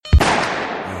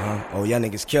Oh, y'all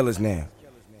niggas killers now.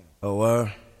 Oh,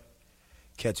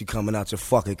 catch you coming out your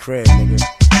fucking crib, nigga.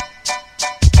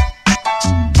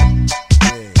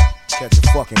 Yeah, catch a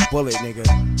fucking bullet, nigga.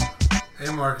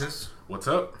 Hey, Marcus. What's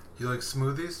up? You like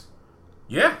smoothies?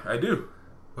 Yeah, I do.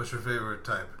 What's your favorite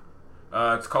type?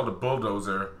 It's called a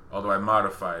bulldozer, although I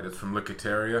modified. It's from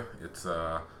Licketeria. It's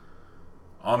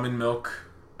almond milk,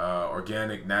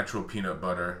 organic natural peanut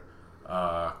butter,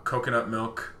 coconut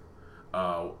milk,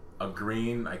 a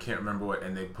green, I can't remember what,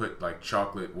 and they put like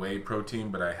chocolate whey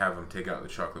protein, but I have them take out the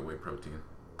chocolate whey protein.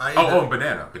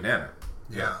 Banana.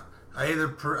 Yeah. I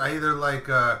either like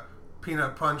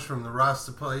peanut punch from the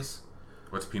Rasta place.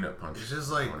 What's peanut punch? It's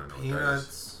just like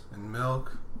peanuts and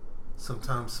milk,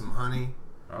 sometimes some honey.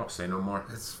 Oh, say no more.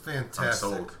 It's fantastic. I'm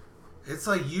sold. It's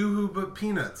like Yoo-hoo but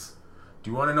peanuts. Do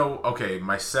you want to know? Okay,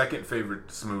 my second favorite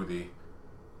smoothie,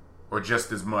 or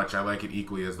just as much, I like it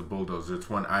equally as the bulldozer. It's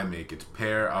one I make. It's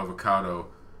pear, avocado,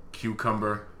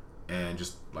 cucumber, and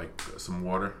just like some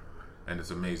water, and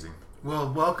it's amazing.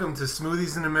 Well, welcome to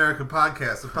Smoothies in America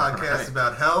podcast, a podcast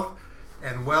about health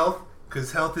and wealth,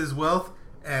 because health is wealth,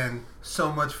 and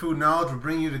so much food knowledge will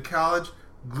bring you to college.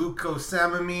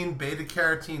 Glucosamine,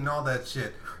 beta-carotene, and all that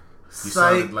shit. You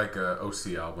sounded like a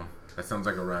OC album. That sounds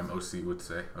like a rhyme OC would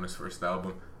say on his first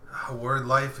album. Word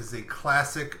Life is a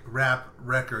classic rap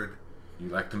record. You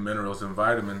like the minerals and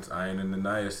vitamins, iron and the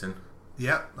niacin.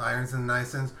 Yep, irons and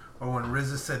niacins. Or when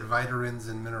RZA said vitamins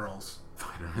and minerals.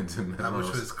 Vitamins and minerals.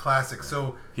 Which was classic.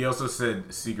 So he also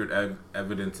said secret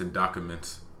evidence and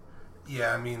documents.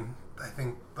 Yeah, I mean, I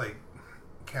think like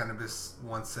Cannabis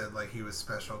once said like he was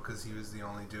special because he was the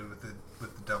only dude with the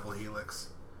double helix.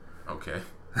 Okay.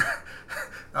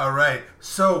 All right.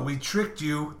 So we tricked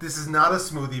you. This is not a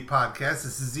smoothie podcast.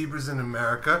 This is Zebras in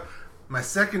America. My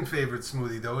second favorite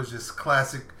smoothie though is just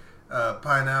classic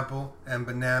pineapple and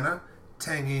banana,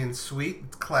 tangy and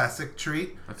sweet, classic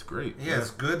treat. That's great. Yeah,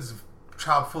 it's good. It's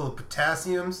chock full of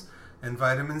potassiums and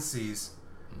vitamin C's.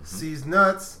 Mm-hmm. C's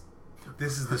nuts.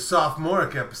 This is the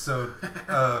sophomoric episode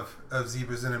of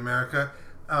Zebras in America.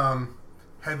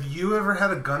 Have you ever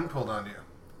had a gun pulled on you?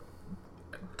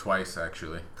 Twice,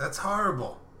 actually. That's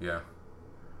horrible. Yeah.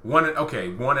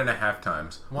 1.5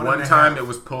 times. One time it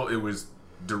was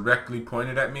directly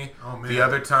pointed at me. Oh, man. The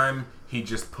other time he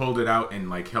just pulled it out and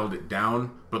like held it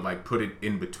down, but like put it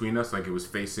in between us, like it was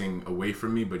facing away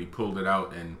from me, but he pulled it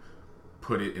out and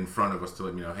put it in front of us to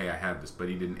let me know, hey, I have this, but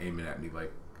he didn't aim it at me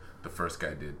like the first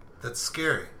guy did. That's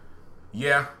scary.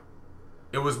 Yeah.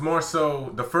 It was more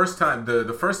so the first time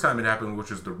the first time it happened,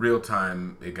 which was the real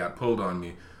time it got pulled on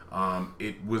me.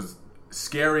 It was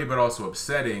scary but also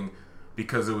upsetting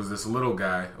because it was this little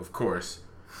guy, of course,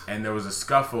 and there was a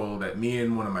scuffle that me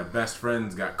and one of my best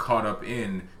friends got caught up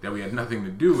in that we had nothing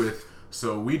to do with.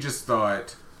 So we just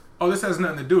thought, oh, this has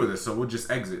nothing to do with this, so we'll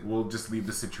just exit. We'll just leave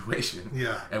the situation.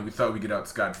 Yeah. And we thought we'd get out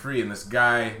scot-free. And this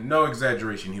guy, no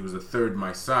exaggeration, he was a third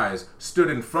my size, stood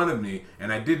in front of me,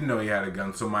 and I didn't know he had a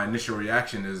gun. So my initial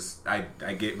reaction is, I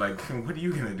get like, what are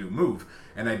you going to do? Move.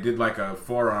 And I did like a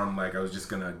forearm, like I was just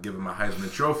going to give him a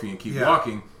Heisman Trophy and keep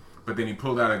walking. But then he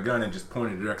pulled out a gun and just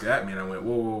pointed directly at me, and I went,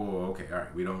 whoa, okay, all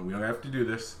right, we don't have to do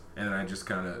this. And then I just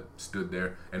kind of stood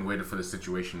there and waited for the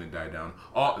situation to die down.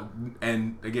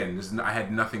 And again, I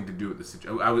had nothing to do with the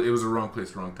situation. It was the wrong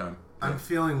place, wrong time. Yeah. I'm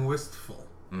feeling wistful.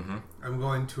 Mm-hmm. I'm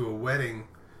going to a wedding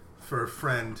for a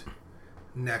friend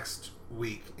next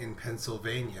week in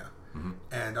Pennsylvania. Mm-hmm.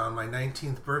 And on my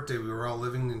 19th birthday, we were all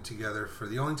living together for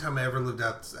the only time I ever lived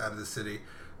out of the city.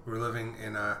 We were living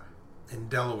in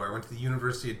Delaware. I went to the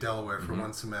University of Delaware for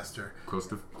one semester. Close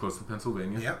to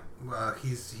Pennsylvania. Yep.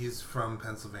 He's from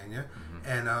Pennsylvania.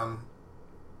 Mm-hmm. And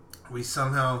we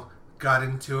somehow got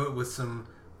into it with some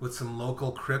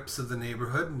local Crips of the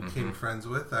neighborhood and became friends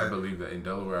with. I believe that. In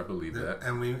Delaware, I believe that.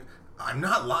 And I'm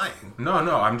not lying. No,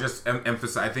 I'm just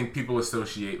emphasizing. I think people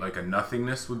associate like a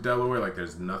nothingness with Delaware, like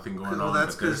there's nothing going on.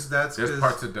 That's because there's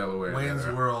parts of Delaware. Wayne's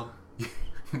World.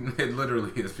 It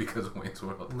literally is because of Wayne's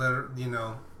World. You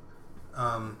know,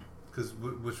 because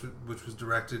which was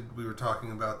directed. We were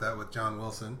talking about that with John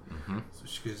Wilson. Mm-hmm.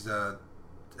 Because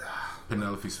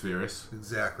Penelope Spheris.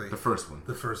 Exactly. The first one.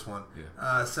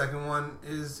 Yeah. Second one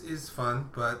is fun,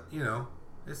 but you know,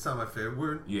 it's not my favorite.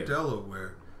 We're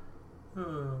Delaware.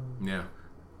 Yeah.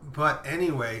 But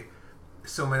anyway,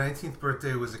 so my 19th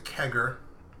birthday was a kegger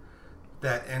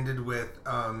that ended with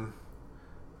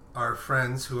our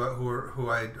friends who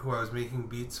I was making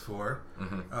beats for,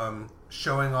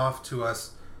 showing off to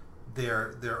us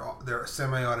their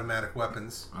semi-automatic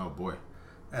weapons. Oh boy.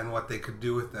 And what they could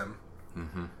do with them.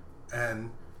 Mm-hmm.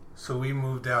 And so we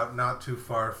moved out not too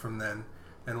far from then,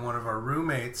 and one of our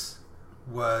roommates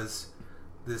was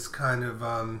this kind of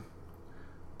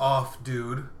off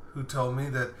dude who told me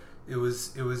that it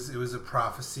was a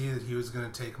prophecy that he was going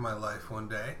to take my life one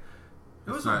day.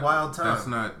 It was a wild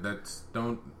time.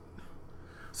 Don't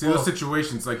see those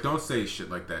situations. Like, don't say shit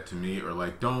like that to me, or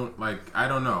like, don't, like, I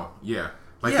don't know. Yeah.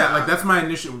 That's my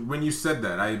initial. When you said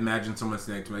that, I imagined someone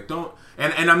saying to me, like, don't.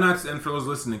 And I'm not. And for those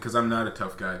listening, because I'm not a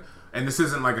tough guy, and this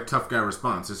isn't like a tough guy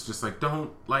response. It's just like,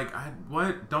 don't, like,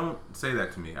 what? Don't say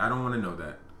that to me. I don't want to know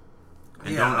that.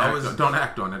 And don't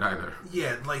act on it either.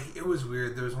 Yeah, like, it was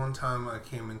weird. There was one time I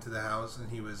came into the house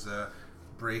and he was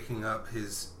breaking up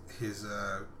his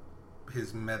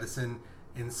medicine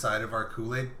inside of our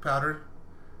Kool-Aid powder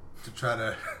to try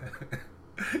to.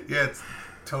 Yeah, it's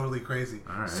totally crazy.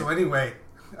 All right. So anyway,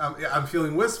 I'm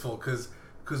feeling wistful because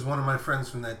one of my friends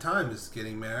from that time is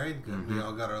getting married. Mm-hmm. We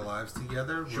all got our lives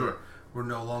together. Sure. We're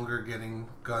no longer getting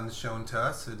guns shown to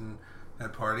us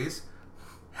at parties.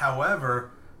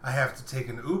 However, I have to take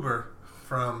an Uber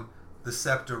from the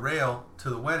SEPTA rail to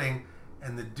the wedding,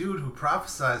 and the dude who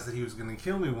prophesized that he was going to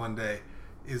kill me one day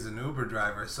is an Uber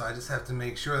driver, so I just have to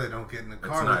make sure they don't get in a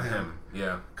car with him.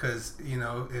 Yeah. Because,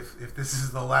 if this is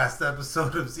the last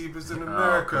episode of Zebras in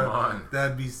America,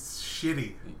 that'd be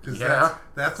shitty. Because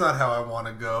that's not how I want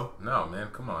to go. No, man,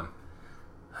 come on.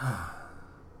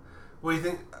 What do you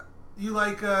think? You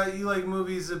like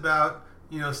movies about,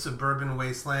 suburban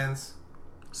wastelands?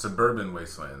 Suburban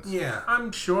wastelands. Yeah.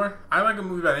 I'm sure. I like a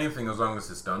movie about anything as long as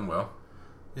it's done well.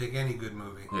 Like any good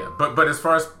movie. Yeah, but as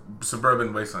far as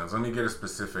suburban wastelands, let me get a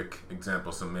specific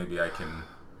example so maybe I can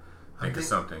think of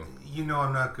something.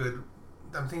 I'm not good.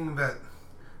 I'm thinking about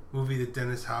a movie that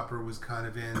Dennis Hopper was kind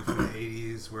of in from the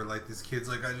 80s where, like, this kid's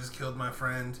like, I just killed my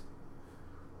friend.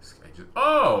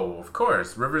 Oh, of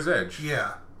course. River's Edge.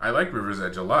 Yeah. I like River's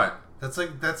Edge a lot. That's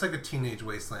like a teenage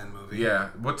wasteland movie. Yeah.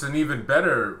 What's an even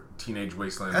better teenage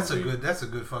wasteland movie? That's a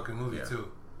good fucking movie,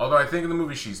 too. Although I think in the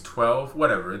movie she's 12,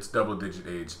 whatever, it's double-digit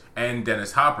age. And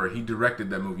Dennis Hopper, he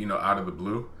directed that movie, Out of the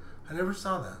Blue. I never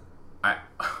saw that.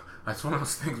 That's one of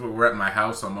those things where we're at my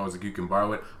house, so I'm always like, you can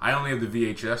borrow it. I only have the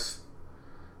VHS,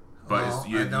 but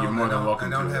you're more than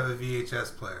welcome to. I don't have a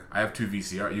VHS player. I have 2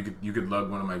 VCR. You could lug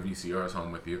one of my VCRs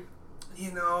home with you.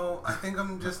 I think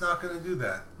I'm just not going to do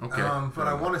that. Okay. But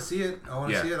I want to see it. I'll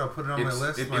put it on my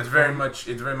list. It's very much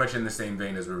in the same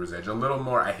vein as River's Edge. A little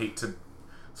more.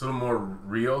 It's a little more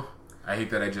real. I hate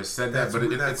that I just said that, but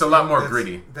it's a lot more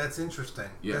gritty. That's interesting.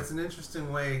 Yeah. That's an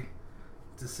interesting way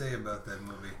to say about that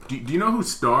movie. Do you know who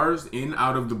stars in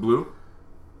Out of the Blue?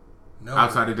 No.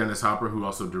 Outside of Dennis Hopper, who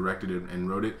also directed it and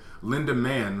wrote it. Linda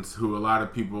Manns, who a lot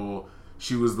of people...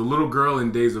 She was the little girl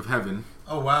in Days of Heaven.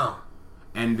 Oh, wow.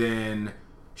 And then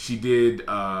she did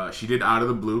Out of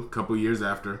the Blue a couple years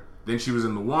after. Then she was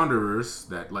in The Wanderers,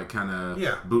 that like kind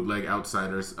of bootleg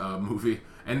Outsiders movie.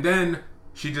 And then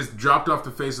she just dropped off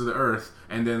the face of the earth.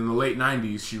 And then in the late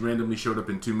 90s, she randomly showed up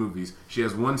in 2 movies. She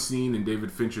has one scene in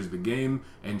David Fincher's The Game,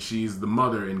 and she's the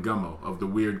mother in Gummo of the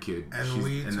weird kid. And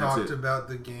we talked about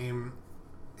The Game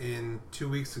in 2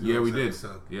 weeks ago. Yeah, we did.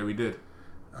 Yeah, we did.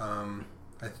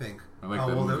 I think. I like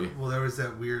that movie. There was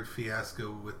that weird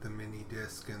fiasco with the mini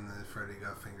disc and the Freddy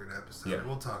Got Fingered episode. Yeah.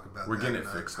 We'll talk about that. We're getting it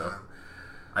fixed, though.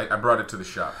 I brought it to the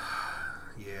shop.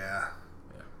 Yeah.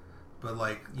 But,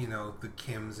 like, the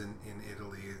Kims in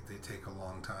Italy, they take a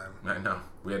long time. I know.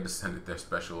 We had to send it their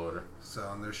special order. So,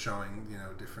 and they're showing,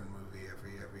 different movie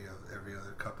every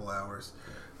other couple hours.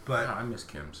 But I miss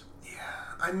Kim's. Yeah.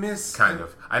 I miss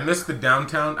the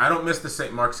downtown. I don't miss the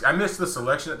St. Mark's. I miss the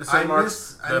selection at the St.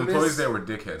 Mark's. The employees there were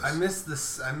dickheads. I miss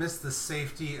the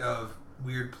safety of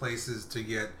weird places to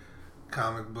get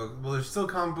comic book. Well, there's still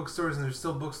comic book stores and there's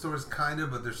still bookstores, kind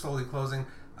of, but they're slowly closing.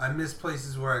 I miss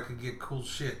places where I could get cool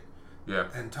shit. Yeah.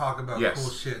 And talk about cool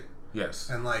shit. Yes.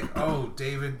 And like, oh,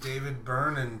 David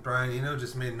Byrne and Brian Eno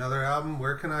just made another album.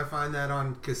 Where can I find that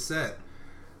on cassette?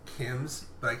 Kim's,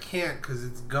 but I can't because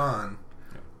it's gone.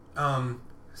 Yeah.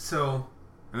 So.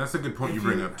 And that's a good point you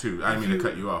bring up too. I didn't mean to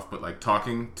cut you off, but like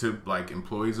talking to like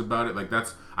employees about it, like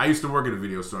that's. I used to work at a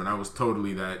video store, and I was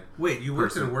totally that. Wait, you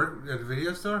worked at a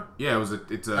video store? Yeah,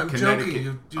 it's a. I'm Connecticut.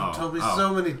 Joking. You told me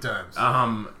so many times.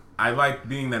 I like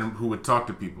being that who would talk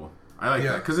to people. I like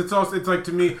that because it's like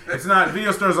to me, it's not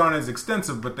video stores aren't as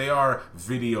extensive, but they are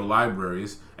video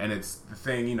libraries, and it's the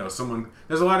thing. There's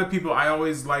a lot of people. I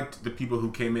always liked the people who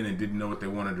came in and didn't know what they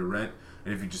wanted to rent.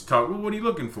 And if you just talk, well, what are you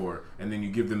looking for? And then you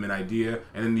give them an idea,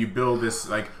 and then you build this,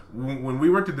 like, when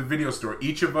we worked at the video store,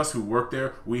 each of us who worked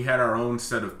there, we had our own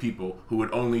set of people who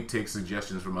would only take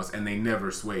suggestions from us, and they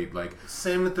never swayed. Like,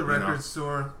 same at the record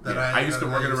store that I used to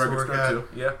work at a record store too.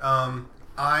 Yeah.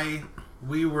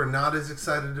 We were not as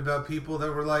excited about people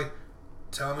that were like,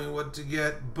 tell me what to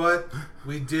get, but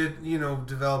we did,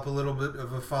 develop a little bit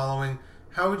of a following,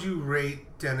 How would you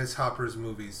rate Dennis Hopper's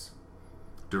movies?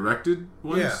 Directed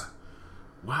ones? Yeah.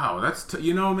 Wow, that's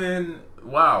you know, man.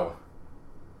 Wow,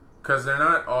 because they're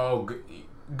not all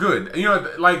good. You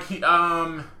know, like he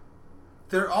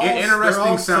They're all interesting. they're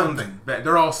all Sounds something.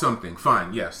 they're all something.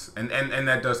 Fine, yes, and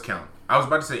that does count. I was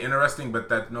about to say interesting, but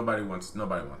that nobody wants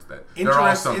that. They're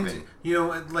all something. You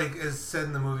know, like as said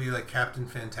in the movie, like Captain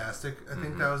Fantastic. I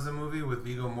think that was the movie with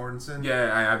Viggo Mortensen.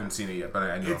 Yeah, I haven't seen it yet, but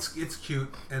I know It's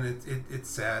cute and it's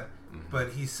sad,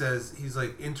 but he's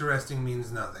like interesting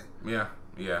means nothing.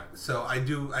 Yeah. So I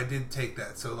did take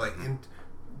that. So like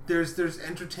there's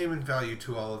entertainment value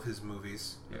to all of his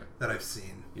movies that I've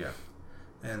seen. Yeah.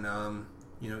 And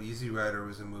you know, Easy Rider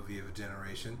was a movie of a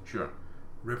generation. Sure.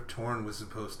 Rip Torn was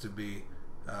supposed to be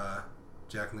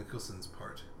Jack Nicholson's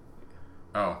part.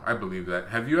 Oh, I believe that.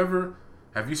 Have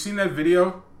you seen that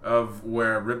video of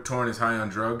where Rip Torn is high on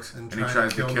drugs and he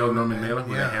tries to kill Norman Mailer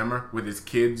with a hammer with his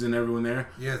kids and everyone there?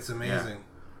 Yeah, it's amazing.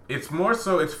 Yeah. It's more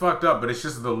so, it's fucked up, but it's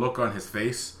just the look on his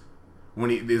face. When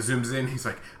it zooms in, he's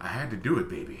like, I had to do it,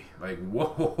 baby. Like,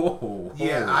 whoa.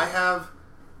 Yeah,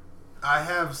 I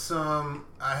have some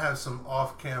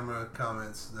off-camera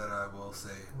comments that I will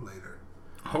say later.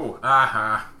 Oh,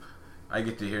 aha. I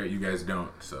get to hear it, you guys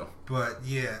don't, so. But,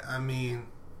 yeah, I mean,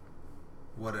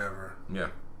 whatever. Yeah.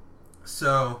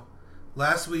 So,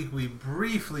 last week we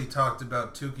briefly talked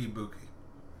about Tuki Buki.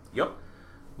 Yep.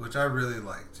 Which I really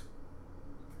liked.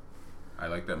 I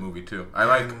like that movie, too. I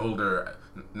like older,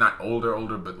 not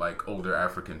older, but like older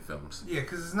African films. Yeah,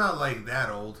 because it's not like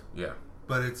that old. Yeah.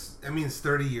 But it's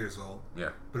 30 years old. Yeah.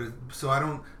 But so I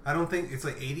don't think it's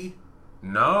like 80.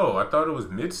 No, I thought it was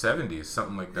mid-70s,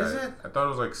 something like that. Is it? I thought it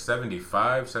was like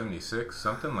 75, 76,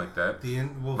 something like that.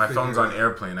 My phone's on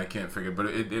airplane, I can't figure, but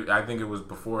I think it was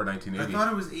before 1980. I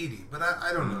thought it was 80, but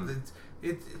I don't know.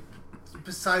 It's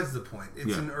besides the point.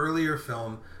 It's an earlier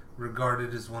film,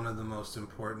 regarded as one of the most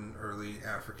important early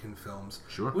African films.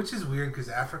 Sure. Which is weird, because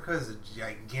Africa is a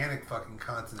gigantic fucking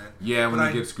continent. Yeah, when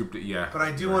you get scooped, yeah. But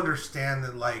I do understand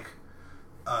that, like,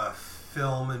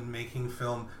 film and making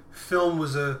film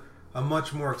was a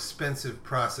much more expensive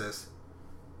process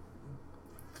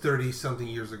 30-something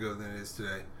years ago than it is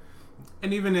today.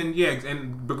 And even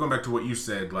but going back to what you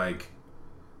said, like,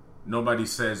 nobody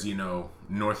says, you know,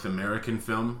 North American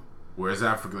film, whereas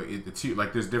Africa, it's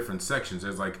like, there's different sections.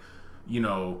 There's, like, you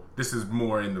know, this is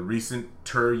more in the recent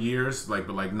years, like,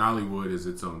 but, like, Nollywood is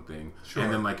its own thing. Sure.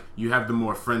 And then, like, you have the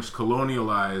more French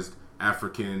colonialized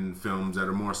African films that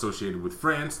are more associated with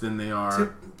France than they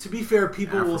are. To be fair,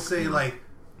 people will African. say, like,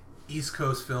 East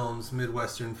Coast films,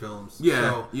 Midwestern films.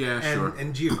 Yeah, sure.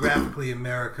 And geographically,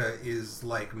 America is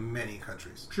like many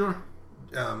countries. Sure.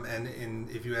 And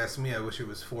if you ask me, I wish it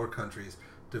was 4 countries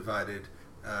divided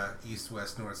east,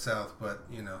 west, north, south. But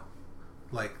you know,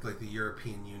 like the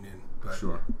European Union. But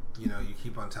sure. You know, you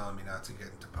keep on telling me not to get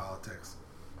into politics.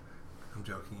 I'm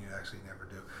joking. You actually never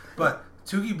do. But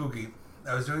Tuki Buki,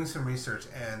 I was doing some research,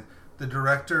 and the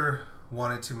director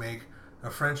wanted to make a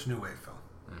French New Wave film.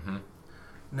 Mm-hmm.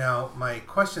 Now, my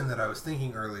question that I was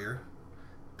thinking earlier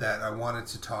that I wanted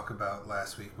to talk about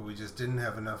last week, but we just didn't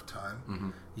have enough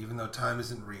time, even though time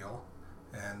isn't real,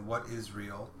 and what is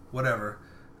real, whatever.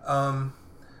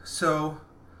 So,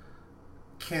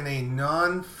 can a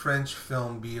non-French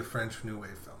film be a French New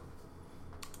Wave film?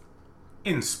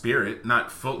 In spirit,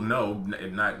 not full. No,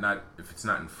 not if it's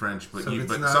not in French, but So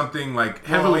something like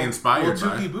heavily inspired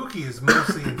by. Tuki Buki is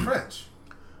mostly in French.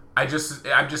 I'm just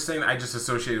saying. I just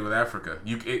associate it with Africa.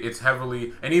 It's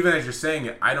heavily, and even as you're saying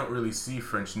it, I don't really see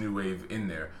French New Wave in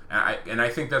there. And I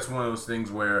think that's one of those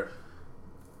things where,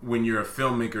 when you're a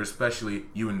filmmaker, especially,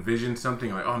 you envision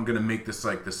something like, oh, I'm gonna make this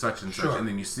like the such and such, and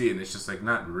then you see it, and it's just like,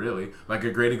 not really. Like,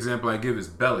 a great example I give is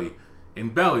Belly.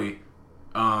 In Belly,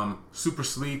 super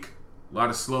sleek, a lot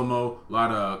of slow mo, a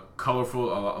lot of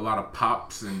colorful, a lot of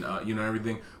pops, and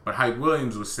everything. But Hype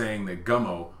Williams was saying that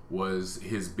Gummo was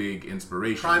his big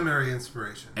inspiration. Primary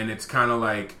inspiration. And it's kind of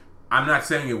like, I'm not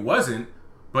saying it wasn't,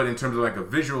 but in terms of like a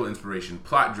visual inspiration,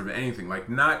 plot driven, anything, like,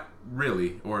 not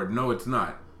really, or no, it's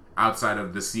not, outside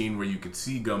of the scene where you could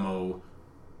see Gummo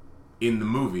in the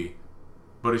movie.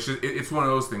 But it's just, it's one of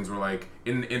those things where, like,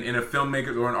 in a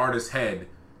filmmaker or an artist's head,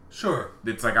 sure,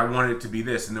 it's like, I want it to be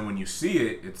this, and then when you see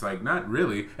it, it's like, not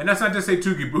really. And that's not to say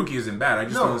Tuki Buki isn't bad. I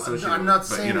just don't associate I'm not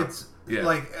saying it's yeah.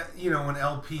 like, when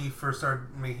LP first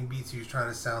started making beats, he was trying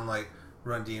to sound like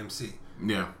Run DMC.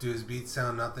 Yeah. Do his beats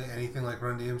sound anything like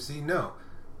Run DMC? No,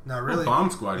 not really. Well, Bomb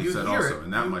Squad, he said also, it.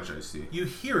 and that much I see. You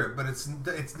hear it, but it's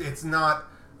not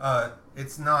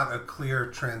a clear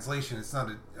translation. It's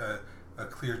not a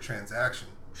clear transaction.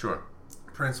 Sure.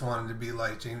 Prince wanted to be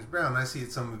like James Brown. I see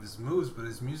some of his moves, but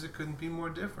his music couldn't be more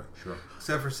different. Sure.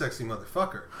 Except for Sexy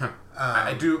Motherfucker.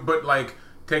 I do, but like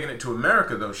taking it to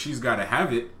America though, She's Gotta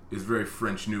Have It is very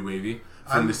French New Wavy.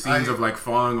 From the scenes of like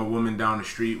following a woman down the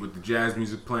street with the jazz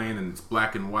music playing, and it's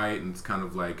black and white, and it's kind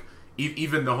of like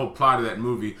even the whole plot of that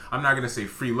movie. I'm not gonna say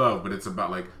free love, but it's about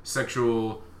like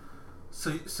sexual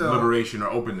so liberation or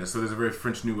openness. So there's a very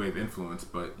French New Wave influence,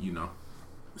 but you know.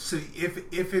 So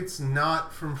if it's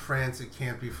not from France, it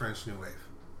can't be French New Wave.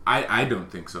 I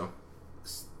don't think so.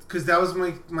 Because that was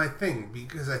my thing.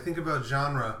 Because I think about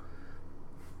genre,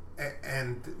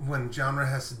 and when genre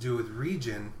has to do with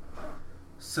region,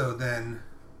 so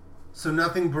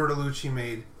nothing Bertolucci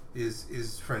made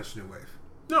is French New Wave.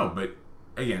 No, but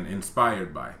again,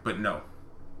 inspired by, but no.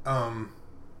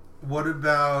 What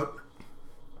about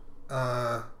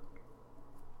the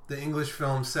English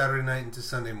film Saturday Night into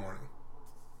Sunday Morning?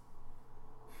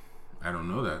 I don't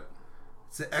know that.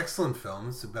 It's an excellent film.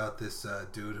 It's about this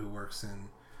dude who works in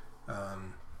a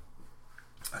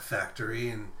factory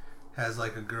and has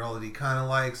like a girl that he kind of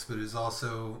likes, but is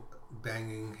also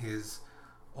banging his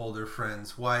older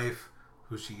friend's wife,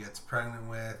 who she gets pregnant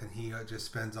with, and he just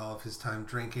spends all of his time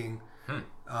drinking.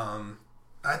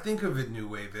 I think of it new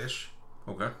wave-ish.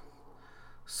 Okay.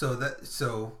 So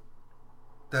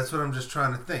that's what I'm just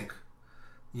trying to think.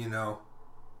 You know,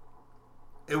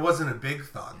 it wasn't a big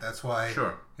thought. That's why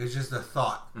it's just a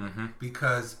thought. Mm-hmm.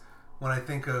 Because when I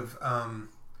think of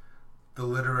the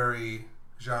literary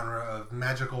genre of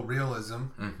magical realism,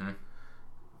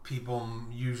 people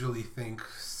usually think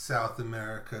South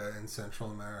America and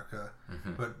Central America,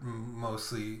 but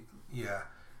mostly, yeah.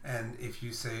 And if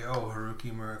you say, oh,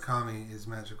 Haruki Murakami is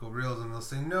magical realism, they'll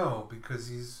say no, because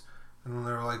he's... And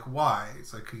they're like, why?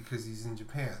 It's like, because he's in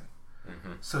Japan.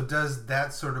 So does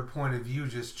that sort of point of view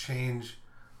just change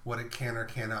what it can or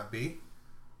cannot be?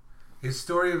 Is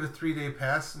Story of a 3-Day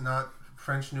Pass not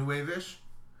French New Wave-ish?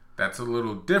 That's a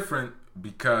little different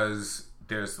because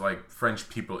there's like French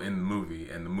people in the movie,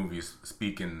 and the movie is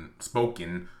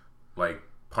spoken like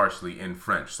partially in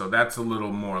French. So that's a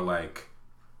little more like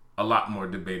a lot more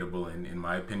debatable in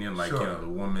my opinion. Like, you know, the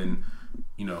woman,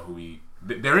 you know,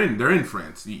 they're in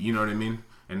France, you know what I mean?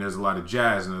 And there's a lot of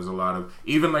jazz, and there's a lot of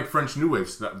even like French New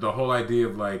Wave. The whole idea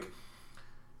of like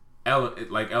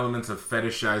elements of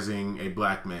fetishizing a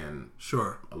black man.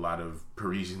 Sure. A lot of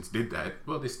Parisians did that.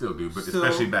 Well, they still do, but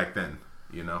especially back then,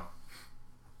 you know.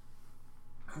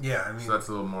 Yeah, I mean, so that's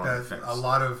a little more offense. A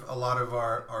lot of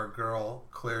our girl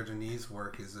Claire Denis'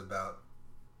 work is about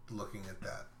looking at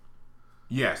that.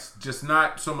 Yes, just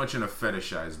not so much in a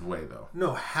fetishized way, though.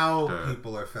 No, how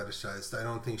people are fetishized. I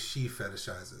don't think she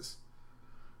fetishizes.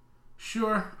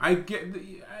 Sure, I get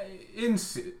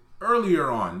earlier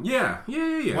on. Yeah.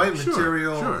 White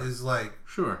material is like...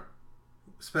 Sure.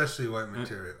 Especially white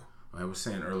material. I was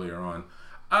saying earlier on.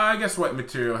 I guess white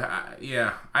material,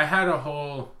 yeah. I had a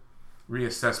whole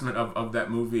reassessment of that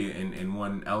movie in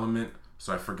one element,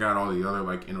 so I forgot all the other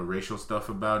like interracial stuff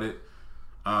about it.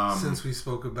 Since we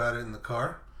spoke about it in the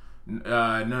car?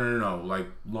 No. Like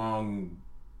long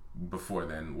before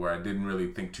then, where I didn't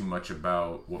really think too much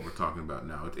about what we're talking about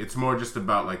now. It's more just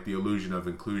about like the illusion of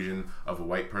inclusion of a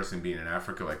white person being in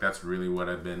Africa. Like that's really what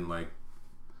I've been like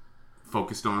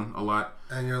focused on a lot.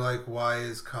 And you're like, why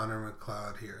is Connor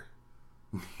McLeod here?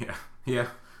 Yeah.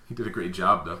 He did a great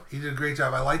job, though. He did a great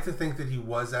job. I like to think that he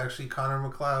was actually Connor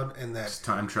McLeod, and that it's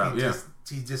time travel.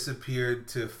 He disappeared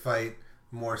to fight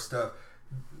more stuff.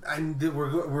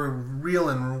 We're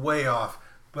reeling way off,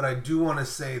 but I do want to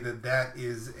say that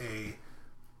is a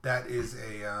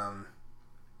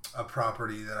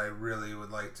property that I really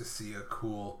would like to see a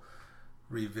cool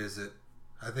revisit.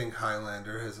 I think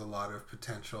Highlander has a lot of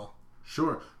potential.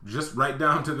 Sure, just right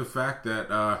down to the fact that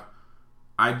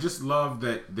I just love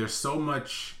that there's so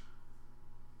much.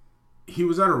 He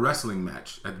was at a wrestling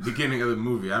match at the beginning of the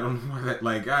movie. I don't know why that,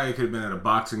 like, he could have been at a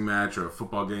boxing match or a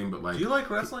football game, but like, do you like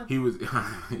wrestling? He was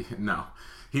no,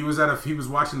 he was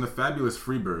watching the Fabulous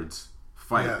Freebirds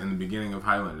fight in the beginning of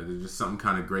Highlander. There's just something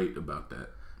kind of great about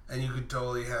that. And you could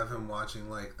totally have him watching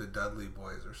like the Dudley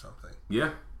Boys or something.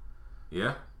 Yeah.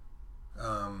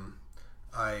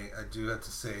 I do have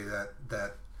to say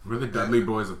that we're the Dudley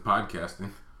Boys of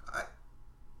podcasting.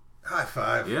 High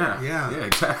five. Yeah,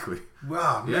 exactly.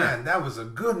 Wow, man, that was a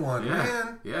good one,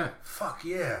 man. Yeah. Fuck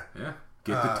yeah. Yeah.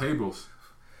 Get the tables.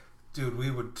 Dude,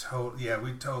 we'd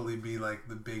totally be like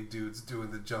the big dudes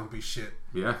doing the jumpy shit.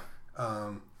 Yeah.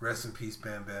 Rest in peace,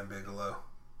 Bam Bam Bigelow.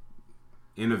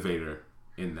 Innovator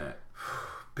in that.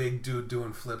 Big dude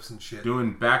doing flips and shit.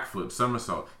 Doing backflips,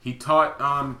 somersault. He taught,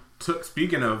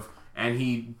 speaking of, and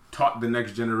he taught the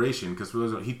next generation because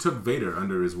he took Vader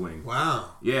under his wing.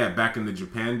 Wow. Yeah, back in the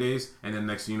Japan days, and then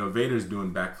next, Vader's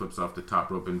doing backflips off the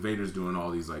top rope, and Vader's doing all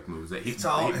these like moves. That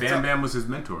Bam Bam was his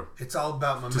mentor. It's all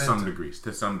about momentum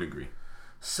to some degree.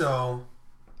 So,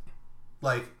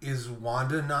 like, is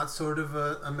Wanda not sort of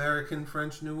a American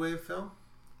French New Wave film?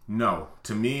 No,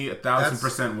 to me,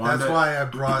 1,000% Wanda. That's why I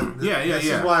brought. This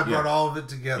is why I brought all of it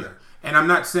together. Yeah. And I'm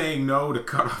not saying no to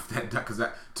cut off that, because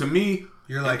to me,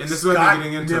 you're like, and this Scott, is what I'm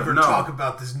getting into. Never talk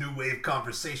about this New Wave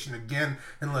conversation again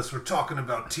unless we're talking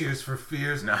about Tears for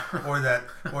Fears or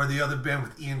the other band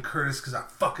with Ian Curtis, because I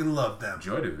fucking love them.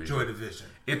 Joy Division. Joy Division.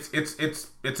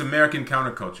 It's American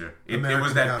counterculture. It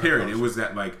was that period. It was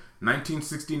that like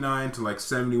 1969 to like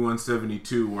 71,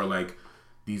 72, where like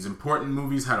these important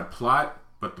movies had a plot,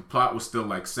 but the plot was still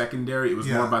like secondary. It was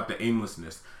more about the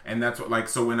aimlessness, and that's what like.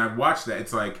 So when I watched that,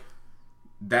 it's like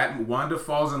that Wanda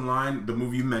Falls in Line, the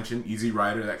movie you mentioned, Easy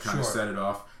Rider, that kind of set it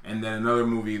off, and then another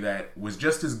movie that was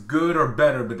just as good or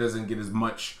better, but doesn't get as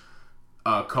much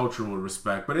cultural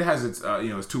respect, but it has its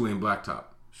it's Two-Lane Blacktop.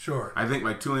 Sure. I think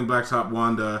like Two-Lane Blacktop,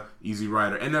 Wanda, Easy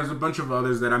Rider, and there's a bunch of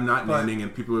others that I'm not naming,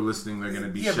 and people are listening. They're going to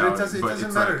be shouting. But it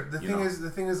doesn't matter. Like,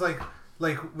 the thing is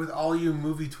like with all you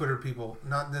movie Twitter people,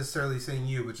 not necessarily saying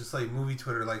you, but just like movie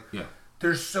Twitter, like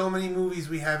there's so many movies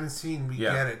we haven't seen. We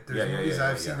get it. There's movies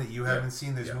I've seen that you haven't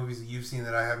seen. There's movies that you've seen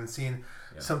that I haven't seen.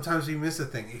 Yeah. Sometimes we miss a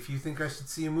thing. If you think I should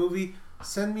see a movie,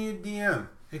 send me a DM.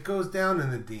 It goes down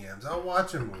in the DMs. I'll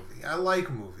watch a movie. I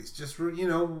like movies. Just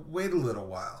wait a little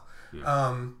while.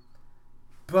 Yeah.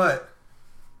 But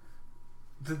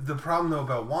the problem though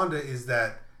about Wanda is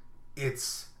that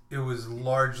it was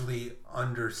largely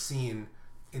underseen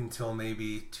until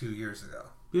maybe 2 years ago.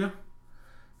 Yeah.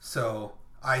 So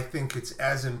I think it's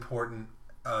as important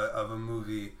of a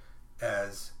movie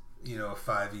as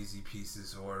Five Easy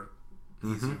Pieces or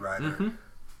Easy Rider. Mm-hmm.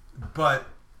 But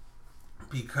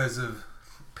because of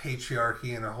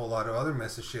patriarchy and a whole lot of other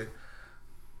mess of shit,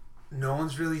 no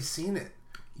one's really seen it.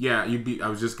 Yeah, I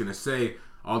was just gonna say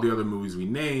all the other movies we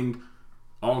named,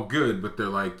 all good, but they're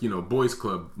like boys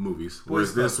club movies.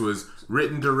 Whereas this was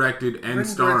written, directed, and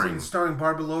starring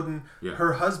Barbara Loden,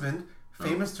 her husband,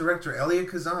 famous director Elia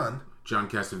Kazan. John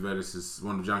Cassavetes is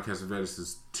one of John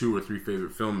Cassavetes' 2 or 3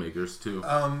 favorite filmmakers too.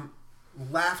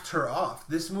 Laughed her off.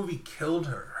 This movie killed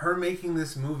her. Her making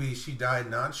this movie, she died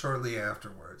not shortly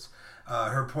afterwards.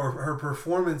 Her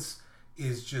performance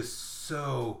is just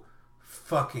so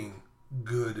fucking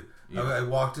good. Yeah. I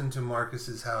walked into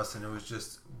Marcus's house and it was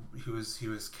just he was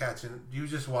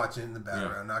just watching in the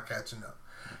background, not catching up,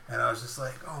 and I was just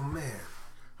like, oh man,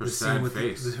 her sad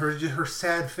face, her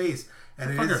sad face,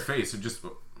 and her face, or just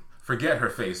forget her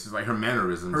face. It's like her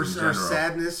mannerisms in general. Her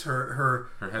sadness, her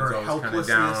head's always helplessness,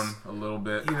 kind of down a little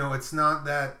bit. It's not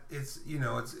that. It's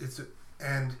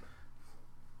and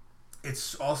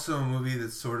it's also a movie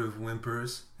that sort of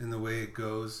whimpers in the way it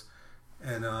goes,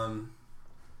 and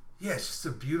it's just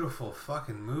a beautiful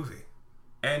fucking movie.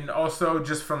 And also,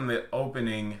 just from the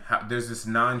opening, there's this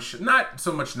not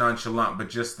so much nonchalant, but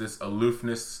just this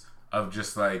aloofness of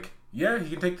just like, yeah,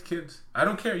 you can take the kids. I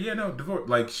don't care. Yeah, no, divorce.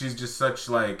 Like, she's just such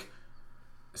like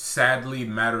sadly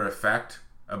matter of fact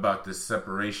about this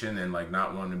separation and like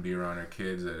not wanting to be around her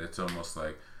kids, that it's almost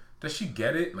like, does she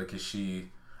get it? Like, is she?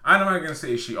 I'm not gonna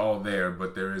say is she all there,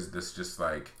 but there is this just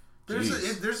like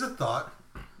there's a thought.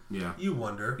 Yeah, you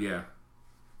wonder. Yeah.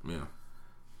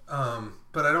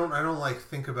 But I don't like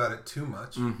think about it too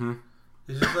much. Mm-hmm.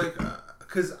 It's just like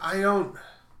because I don't.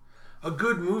 A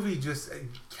good movie just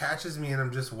catches me and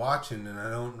I'm just watching and I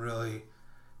don't really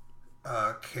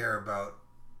care about.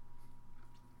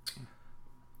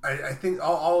 I think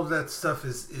all of that stuff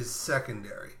is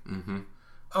secondary. Mm-hmm.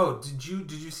 Oh, did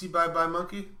you see Bye Bye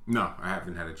Monkey? No, I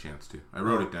haven't had a chance to. I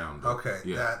wrote it down. Okay,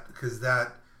 yeah.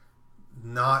 That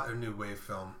not a new wave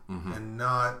film, and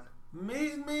not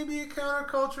maybe a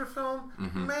counterculture film,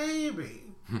 maybe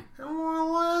and more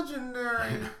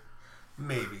legendary,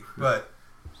 maybe, but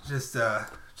just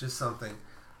something.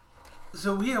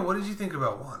 So yeah, what did you think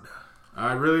about Wanda?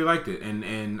 I really liked it,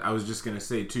 and I was just gonna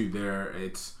say too.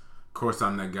 Of course,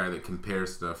 I'm that guy that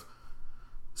compares stuff.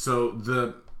 So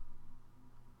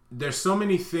there's so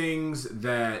many things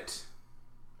that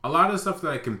a lot of the stuff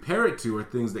that I compare it to are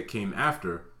things that came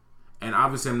after. And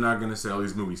obviously, I'm not going to say all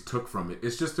these movies took from it.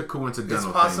 It's just a coincidental thing.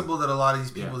 It's possible that a lot of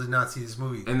these people did not see this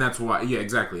movie. And that's why. Yeah,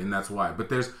 exactly. And that's why.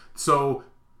 But so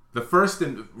the first,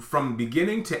 from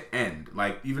beginning to end,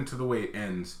 like even to the way it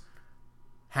ends,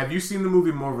 have you seen the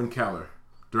movie Morven Caller,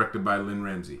 directed by Lynn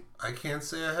Ramsey? I can't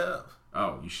say I have.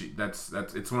 Oh, you should. That's.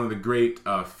 It's one of the great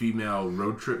female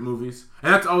road trip movies,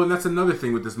 and that's another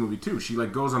thing with this movie too. She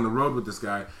like goes on the road with this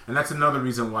guy, and that's another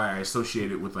reason why I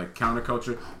associate it with like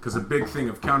counterculture. Because a big thing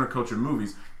of counterculture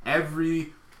movies,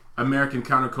 every American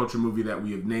counterculture movie that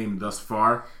we have named thus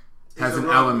far has an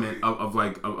element of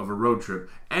a road trip,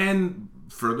 and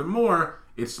furthermore,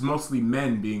 it's mostly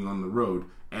men being on the road.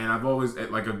 And I've always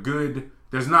like a good.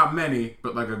 There's not many,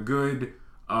 but like a good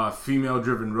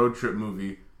female-driven road trip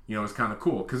movie. You know, it's kind of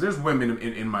cool because there's women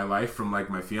in my life, from like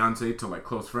my fiance to like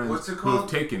close friends, What's it who called? have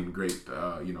taken great.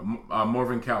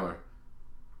 Morven Caller.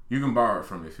 You can borrow it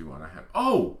from me if you want. I have.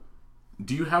 Oh,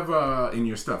 do you have in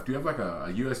your stuff? Do you have like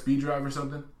a USB drive or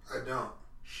something? I don't.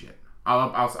 Shit.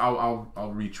 I'll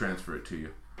retransfer it to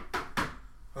you.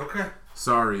 Okay.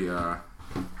 Sorry,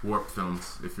 Warp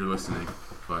Films, if you're listening,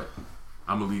 but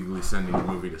I'm illegally sending a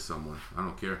movie to someone. I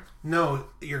don't care. No,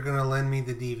 you're gonna lend me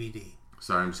the DVD.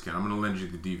 Sorry, I'm just kidding. I'm gonna lend you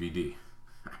the DVD.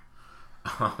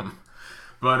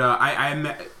 I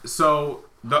met. So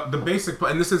the basic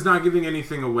plot, and this is not giving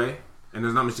anything away, and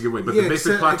there's not much to give away. But the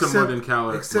basic plot to Morven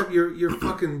Caller, except your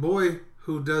fucking boy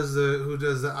who does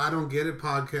the I Don't Get It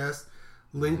podcast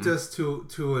linked us to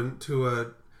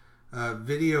a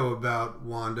video about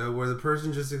Wanda where the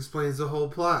person just explains the whole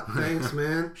plot. Thanks,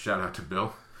 man. Shout out to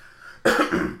Bill.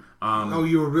 Oh,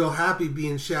 you were real happy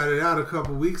being shouted out a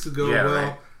couple weeks ago. Yeah, well,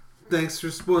 right. Thanks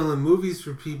for spoiling movies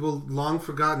for people, long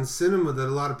forgotten cinema that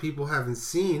a lot of people haven't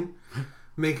seen.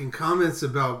 Making comments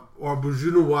about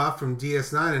Auberginois from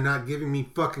DS9 and not giving me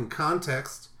fucking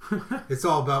context. It's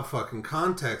all about fucking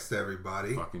context,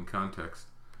 everybody. Fucking context.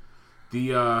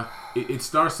 It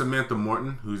stars Samantha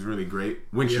Morton, who's really great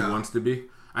when she wants to be.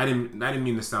 I didn't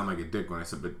mean to sound like a dick when I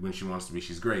said, but when she wants to be,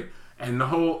 she's great. And the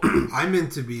whole I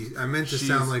meant to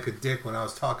sound like a dick when I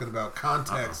was talking about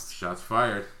context. Shots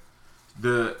fired.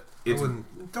 Don't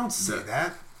say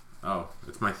that. Oh,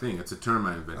 it's my thing. It's a term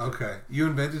I invented. Okay, you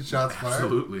invented shots fired.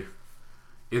 Absolutely.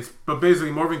 But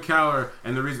basically Morven Caller,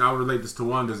 and the reason I'll relate this to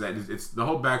Wanda is that it's the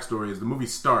whole backstory is the movie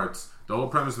starts. The whole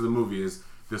premise of the movie is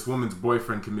this woman's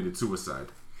boyfriend committed suicide,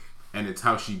 and it's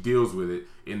how she deals with it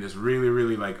in this really,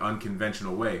 really like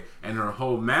unconventional way. And her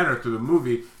whole manner through the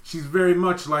movie, she's very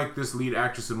much like this lead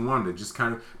actress in Wanda, just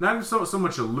kind of not so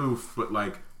much aloof, but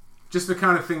like just the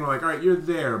kind of thing where like, all right, you're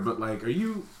there, but like, are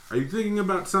you thinking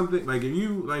about something? Like, are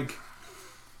you like?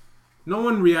 No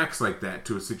one reacts like that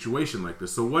to a situation like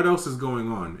this. So what else is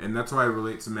going on? And that's why I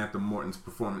relate Samantha Morton's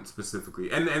performance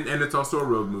specifically. And it's also a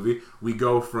road movie. We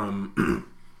go from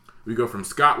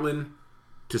Scotland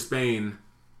to Spain,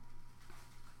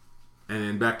 and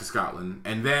then back to Scotland,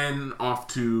 and then off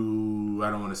to I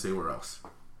don't want to say where else.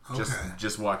 Okay.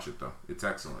 Just watch it though. It's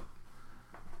excellent.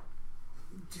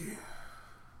 Yeah.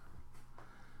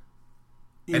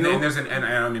 And there's an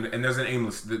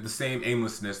aimless the same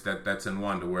aimlessness that's in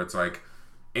Wanda, where it's like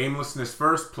aimlessness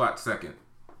first, plot second.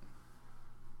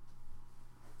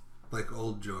 Like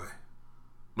Old Joy.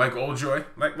 Like Old Joy.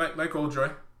 Like Old Joy.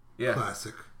 Yeah.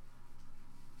 Classic.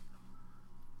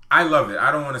 I love it.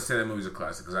 I don't want to say that movie's a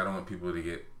classic because I don't want people to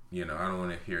get, I don't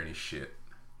want to hear any shit.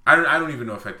 I don't even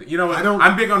know if I think. You know what?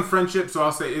 I'm big on friendship, so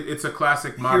I'll say it's a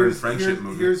classic modern friendship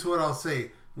movie. Here's what I'll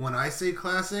say. When I say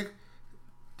classic,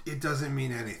 it doesn't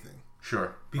mean anything.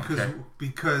 Sure.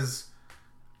 Because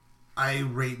I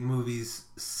rate movies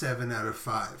 7 out of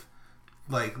 5.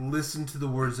 Like, listen to the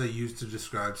words I use to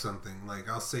describe something. Like,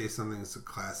 I'll say something is a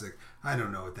classic. I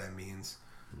don't know what that means.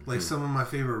 Mm-hmm. Like, some of my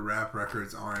favorite rap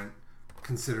records aren't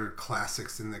considered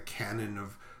classics in the canon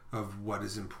of what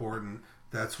is important.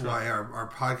 That's why our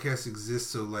podcast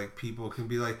exists, so like people can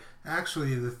be like,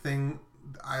 actually, the thing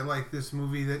I like this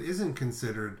movie that isn't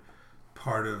considered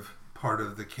part of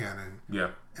the canon. Yeah.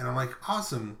 And I'm like,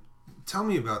 awesome. Tell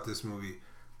me about this movie.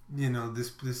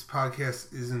 This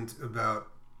podcast isn't about.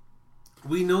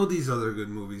 We know these other good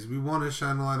movies. We want to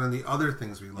shine a light on the other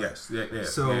things we like. Yes. Yeah.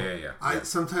 So yeah.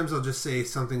 Sometimes I'll just say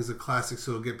something's a classic,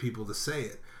 so it'll get people to say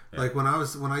it. Yeah. Like when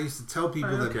I used to tell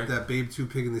people that Babe 2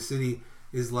 Pig in the City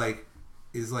is like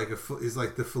the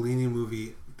Fellini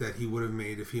movie that he would have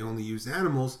made if he only used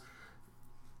animals.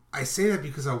 I say that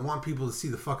because I want people to see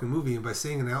the fucking movie, and by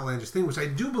saying an outlandish thing, which I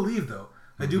do believe though,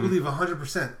 I do believe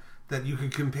 100% that you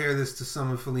could compare this to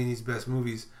some of Fellini's best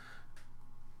movies.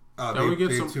 Babe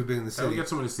 2 Pig in the City. We get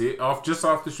someone to see it off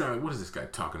the show. What is this guy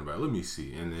talking about? Let me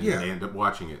see, and then they end up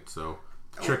watching it. So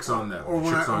tricks on them,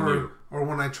 tricks on you. Or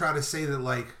when I try to say that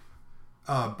like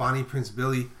Bonnie Prince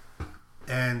Billy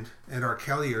and R.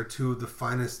 Kelly are two of the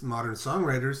finest modern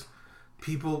songwriters,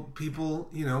 people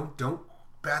don't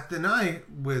bat an eye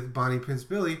with Bonnie Prince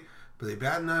Billy, but they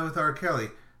bat an eye with R. Kelly.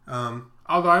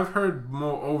 Although I've heard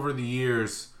more over the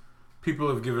years people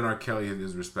have given R. Kelly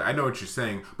his respect. I know what you're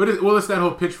saying, but it's that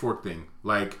whole pitchfork thing.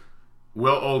 Like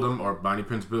Will Oldham or Bonnie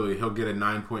Prince Billy, he'll get a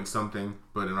 9 point something,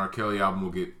 but an R. Kelly album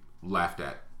will get laughed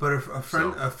at. But a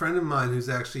friend of mine who's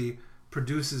actually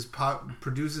produces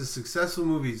successful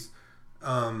movies.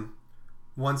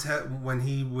 When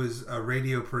he was a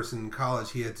radio person in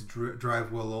college, he had to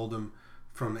drive Will Oldham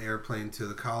from Airplane to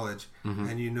the college. Mm-hmm.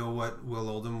 And you know what Will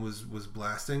Oldham was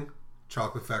blasting?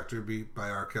 Chocolate Factory by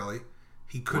R. Kelly.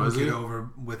 He couldn't get over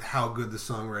with how good the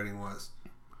songwriting was.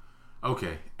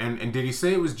 Okay, and did he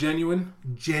say it was genuine?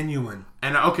 Genuine.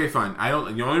 And okay, fine.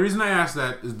 The only reason I asked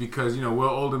that is because Will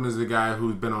Oldham is the guy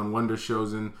who's been on Wonder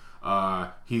Shows and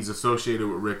he's associated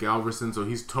with Rick Alverson, so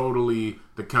he's totally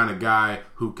the kind of guy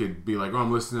who could be like, "Oh,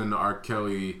 I'm listening to R.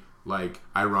 Kelly." Like,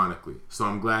 ironically. So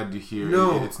I'm glad to hear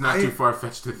it's not too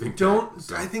far-fetched to think that.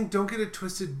 So. I think don't get it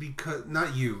twisted because...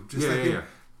 Not you. Just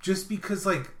Just because,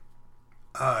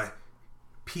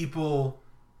 people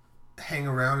hang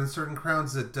around in certain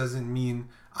crowds, that doesn't mean...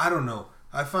 I don't know.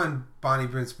 I find Bonnie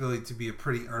Prince Billy to be a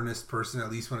pretty earnest person, at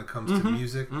least when it comes to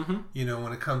music. Mm-hmm.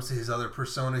 When it comes to his other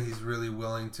persona, he's really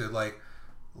willing to,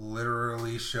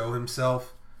 literally show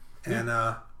himself.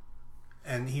 Yeah.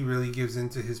 And he really gives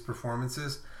into his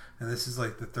performances. And this is the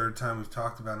third time we've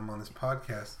talked about him on this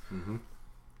podcast. Mm-hmm.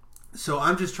 So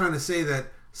I'm just trying to say that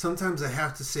sometimes I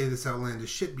have to say this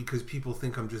outlandish shit because people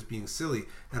think I'm just being silly.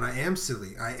 And I am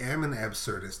silly. I am an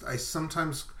absurdist. I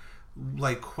sometimes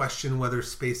question whether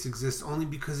space exists only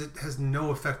because it has no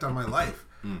effect on my life.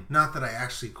 Not that I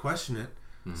actually question it.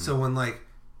 Mm-hmm. So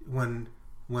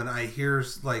when I hear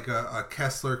a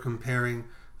Kessler comparing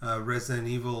Resident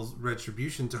Evil's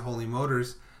Retribution to Holy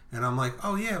Motors, and I'm like,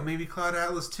 oh yeah, maybe Cloud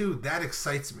Atlas too. That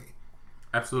excites me.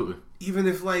 Absolutely. Even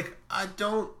if I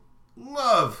don't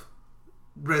love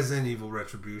Resident Evil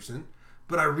Retribution,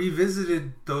 but I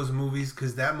revisited those movies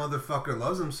because that motherfucker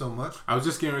loves them so much. I was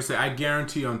just going to say, I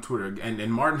guarantee on Twitter,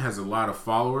 and Martin has a lot of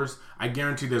followers, I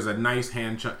guarantee there's a nice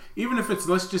hand even if it's,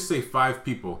 let's just say 5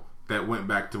 people that went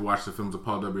back to watch the films of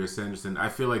Paul W.S. Anderson, I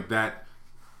feel like that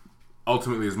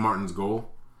ultimately is Martin's goal.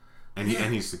 And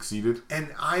he succeeded.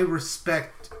 And I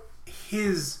respect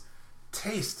his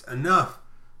taste enough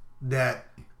that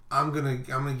I'm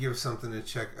gonna give something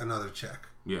another check.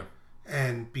 Yeah.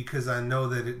 And because I know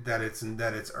that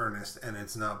it's earnest and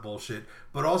it's not bullshit.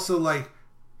 But also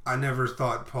I never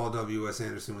thought Paul W.S.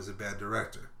 Anderson was a bad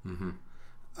director. Mm-hmm.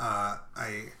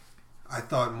 I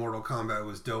thought Mortal Kombat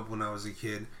was dope when I was a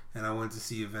kid, and I went to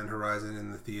see Event Horizon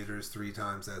in the theaters 3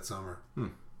 times that summer.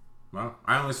 Well,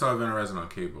 I only saw Event Horizon on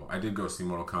cable. I did go see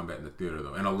Mortal Kombat in the theater,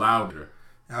 though, and a loud theater.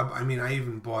 I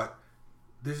even bought...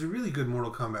 There's a really good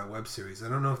Mortal Kombat web series. I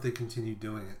don't know if they continue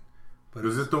doing it. But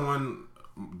was it the one...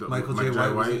 Michael J.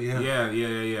 White? Yeah.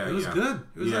 It was good.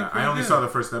 It was I only saw the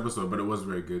first episode, but it was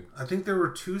very good. I think there were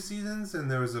 2 seasons,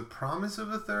 and there was a promise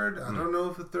of a third. I don't know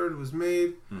if a third was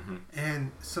made. Mm-hmm.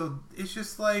 And so it's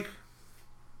just I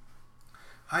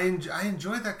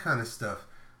enjoy that kind of stuff.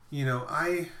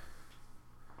 I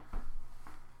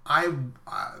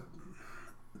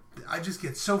just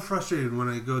get so frustrated when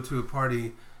I go to a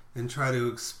party and try to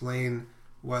explain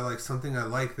why something I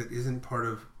like that isn't part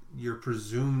of your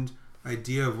presumed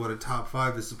idea of what a top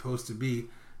 5 is supposed to be,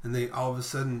 and they all of a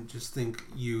sudden just think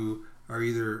you are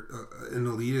either an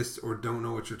elitist or don't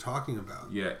know what you're talking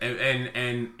about. Yeah,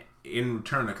 and in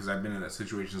return, because I've been in that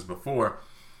situations before,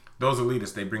 those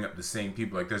elitists, they bring up the same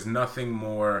people. There's nothing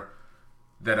more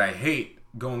that I hate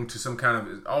going to some kind of...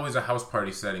 It's always a house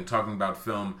party setting, talking about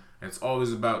film, and it's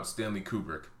always about Stanley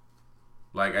Kubrick.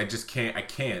 I just can't... I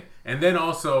can't. And then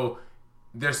also,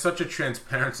 there's such a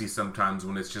transparency sometimes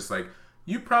when it's just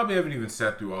you probably haven't even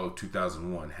sat through all of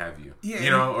 2001, have you?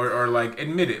 Yeah. Or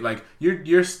admit it.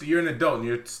 You're an adult and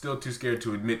you're still too scared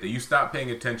to admit that you stopped paying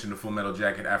attention to Full Metal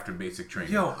Jacket after basic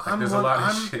training. There's a lot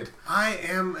of shit.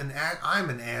 I'm an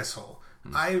asshole.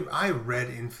 I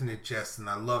read Infinite Jest and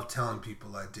I love telling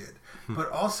people I did. But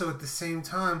also at the same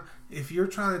time, if you're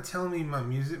trying to tell me my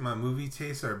movie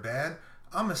tastes are bad,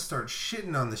 I'm gonna start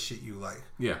shitting on the shit you like.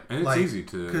 Yeah, and it's easy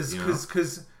to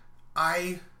because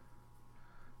I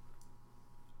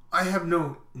have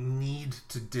no need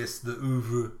to diss the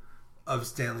oeuvre of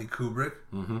Stanley Kubrick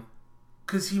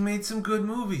because he made some good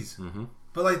movies. Mm-hmm.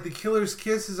 But The Killer's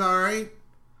Kiss is all right.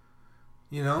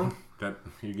 That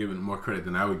you're giving more credit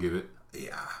than I would give it.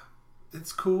 Yeah,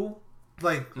 it's cool.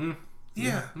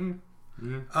 Yeah.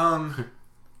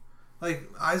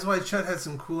 Eyes Wide Shut had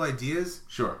some cool ideas.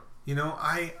 Sure.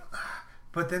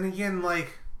 But then again,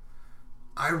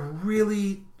 I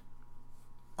really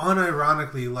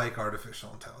unironically like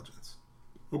artificial intelligence.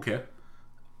 Okay.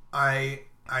 I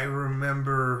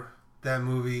remember that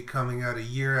movie coming out a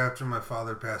year after my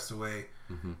father passed away,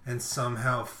 Mm-hmm. and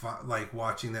somehow like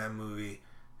watching that movie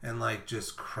and like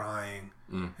just crying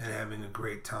and having a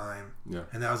great time. Yeah.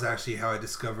 And that was actually how I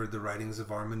discovered the writings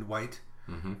of Armand White,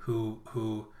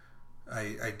 who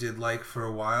I did like for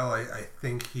a while. I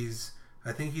think he's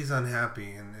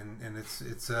unhappy, and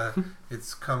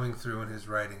it's coming through in his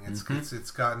writing.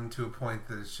 It's gotten to a point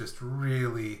that it's just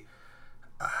really,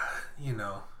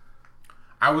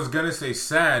 I was gonna say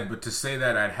sad, but to say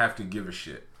that I'd have to give a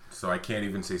shit, so I can't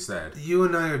even say sad. You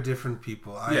and I are different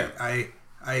people. Yeah.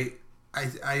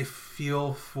 I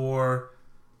feel for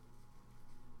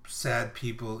sad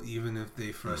people even if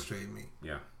they frustrate me.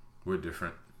 Yeah, we're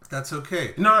different. That's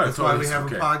okay. No, that's why we have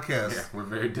okay. a podcast. Yeah, we're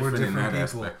very different in that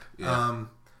people. aspect. Yeah.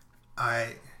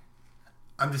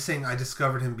 I'm just saying I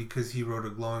discovered him because he wrote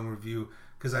a glowing review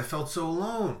because I felt so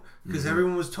alone because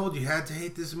everyone was told you had to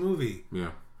hate this movie.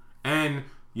 Yeah. And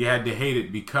you had to hate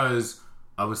it because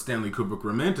of a Stanley Kubrick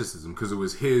romanticism, because it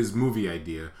was his movie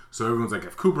idea. So everyone's like,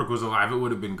 if Kubrick was alive, it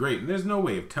would have been great. And there's no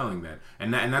way of telling that.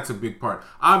 And that's a big part.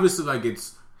 Obviously, like,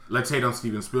 it's, let's hate on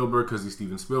Steven Spielberg because he's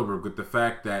Steven Spielberg, but the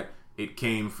fact that it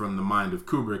came from the mind of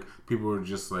Kubrick, people were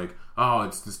just like, oh,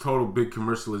 it's this total big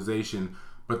commercialization.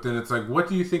 But then it's like, what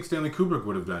do you think Stanley Kubrick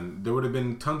would have done? There would have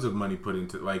been tons of money put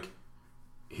into, like,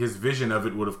 his vision of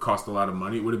it would have cost a lot of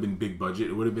money. It would have been big budget.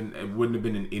 It wouldn't have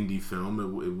been an indie film.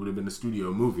 It would have been a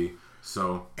studio movie.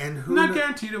 So, and not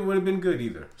guaranteed it would have been good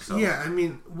either. So. Yeah, I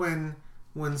mean, when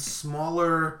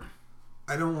smaller,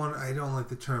 I don't like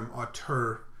the term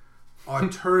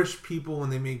auteurish people,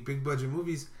 when they make big budget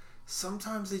movies,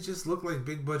 sometimes they just look like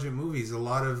big budget movies. A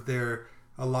lot of their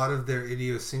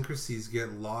idiosyncrasies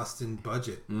get lost in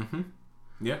budget. Mm-hmm.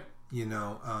 Yeah.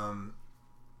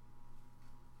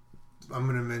 I'm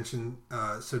going to mention,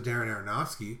 so Darren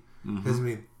Aronofsky has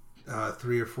made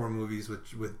 3 or 4 movies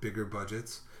with bigger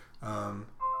budgets.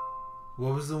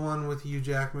 What was the one with Hugh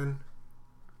Jackman?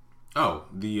 Oh,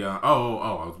 the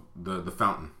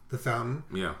Fountain. The Fountain.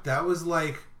 Yeah. That was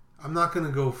like, I'm not going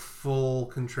to go full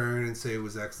contrarian and say it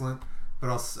was excellent, but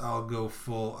I'll go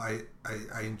full. I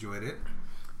enjoyed it.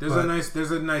 There's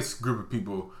a nice group of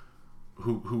people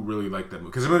who really like that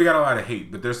movie, because it really got a lot of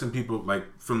hate, but there's some people like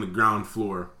from the ground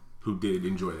floor who did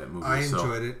enjoy that movie. I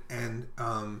enjoyed it, and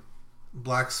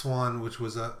Black Swan, which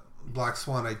was a Black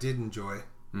Swan, I did enjoy.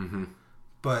 Mm-hmm.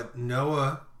 But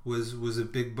Noah was a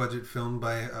big budget film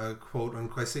by a quote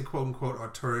unquote, I say quote unquote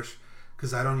auteurish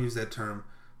because I don't use that term,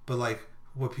 but like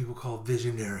what people call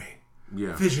visionary.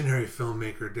 Yeah. Visionary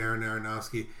filmmaker Darren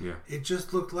Aronofsky. Yeah. It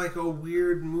just looked like a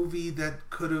weird movie that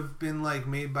could have been like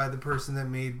made by the person that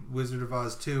made Wizard of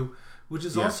Oz 2, which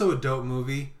is also a dope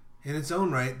movie in its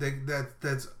own right.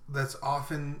 That's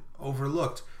often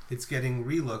overlooked. It's getting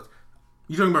relooked.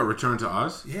 You talking about Return to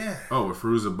Oz? Yeah. Oh, with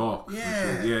Fairuza Balk.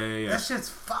 Yeah. Yeah. That shit's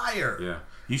fire. Yeah.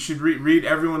 You should read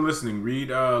everyone listening. Read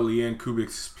Leanne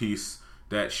Kubik's piece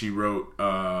that she wrote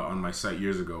on my site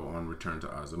years ago on Return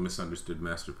to Oz, a misunderstood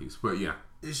masterpiece. But yeah.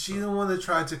 Is she the one that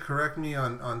tried to correct me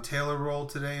on Taylor Roll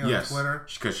today on Twitter?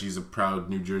 Yes, because she's a proud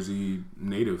New Jersey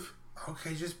native.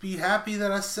 Okay, just be happy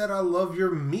that I said I love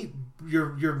your meat,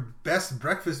 your best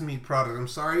breakfast meat product. I'm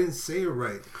sorry I didn't say it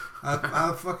right.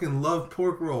 I fucking love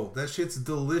pork roll. That shit's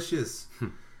delicious.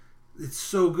 It's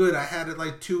so good. I had it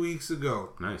like 2 weeks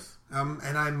ago. Nice.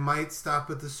 And I might stop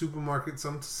at the supermarket.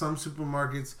 Some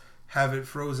supermarkets have it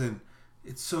frozen.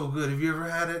 It's so good. Have you ever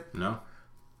had it? No.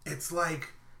 It's like,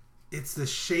 it's the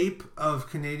shape of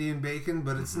Canadian bacon,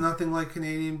 but it's nothing like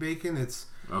Canadian bacon. It's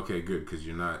okay. Good, because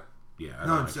you're not. Yeah, I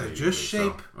no, don't it's like just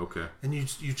shape. So, okay. And you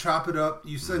chop it up.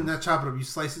 You not chop it up. You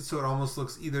slice it so it almost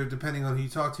looks, either depending on who you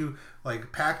talk to,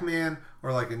 like Pac-Man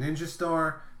or like a Ninja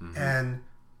Star, and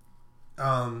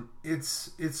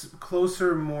it's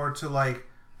closer more to like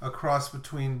a cross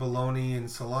between bologna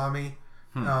and salami.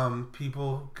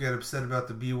 People get upset about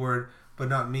the B word, but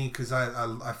not me, because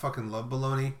I fucking love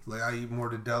bologna. Like, I eat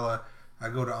mortadella. I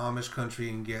go to Amish country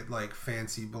and get like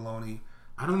fancy bologna.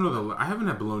 I don't know. I haven't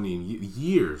had bologna in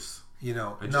years. You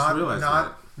know, I just realized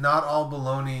that. Not all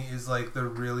bologna is like the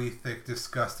really thick,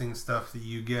 disgusting stuff that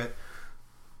you get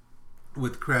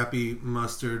with crappy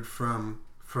mustard from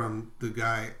the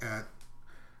guy at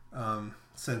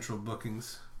Central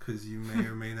Bookings, because you may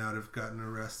or may not have gotten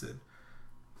arrested.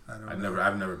 I've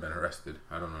never been arrested.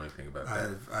 I don't know anything about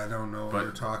that. I don't know what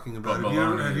you're talking about.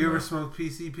 Have you ever smoked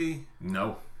PCP?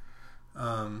 No.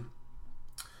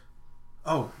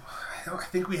 I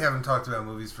think we haven't talked about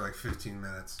movies for like 15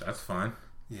 minutes. That's fine.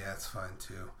 Yeah, it's fine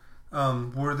too.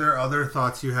 Were there other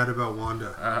thoughts you had about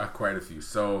Wanda? Quite a few.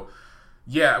 So,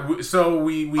 Yeah, so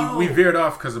we veered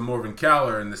off because of Morven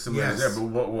Caller and the similarities Yes. there.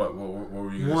 But what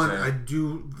were you One, going to say? I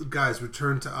do, guys,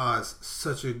 Return to Oz.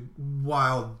 Such a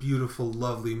wild, beautiful,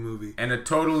 lovely movie. And a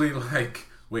totally like,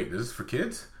 wait, this is for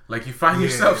kids? Like you find Yeah.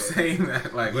 yourself saying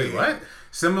that, like, wait, Yeah. what?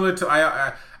 Similar to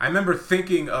I remember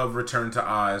thinking of Return to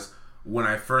Oz when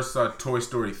I first saw Toy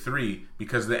Story 3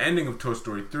 because the ending of Toy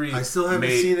Story 3 I still haven't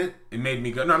seen it. It made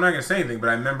me go, no, I'm not going to say anything, but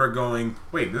I remember going,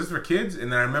 wait, this is for kids?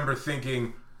 And then I remember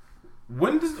thinking,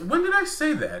 when did I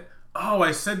say that? Oh,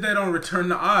 I said that on Return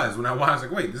to Oz when I was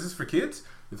like, wait, this is for kids?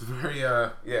 It's very,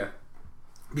 yeah.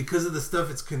 Because of the stuff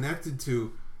it's connected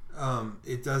to,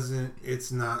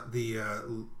 it's not the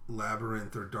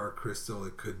Labyrinth or Dark Crystal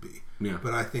it could be. Yeah.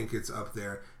 But I think it's up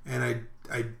there. And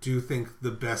I do think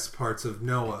the best parts of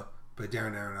Noah by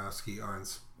Darren Aronofsky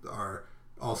are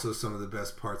also some of the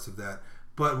best parts of that.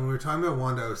 But when we were talking about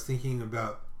Wanda, I was thinking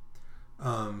about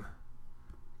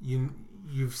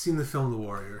you've seen the film The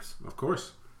Warriors. Of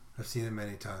course. I've seen it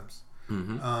many times.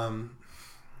 Mm-hmm.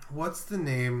 What's the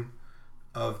name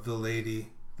of the lady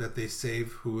that they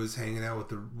save who was hanging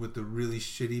out with the really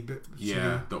shitty bit?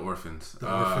 Yeah, the orphans.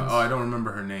 The orphans. Oh, I don't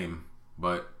remember her name,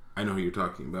 but I know who you're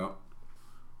talking about.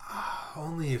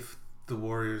 Only if The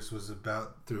Warriors was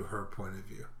about through her point of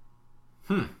view.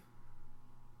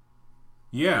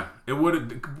 Yeah, it would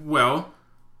have. Well,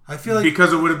 I feel like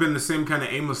because it would have been the same kind of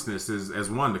aimlessness as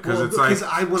Wanda. Because it's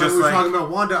like when we were talking about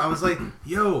Wanda, I was like,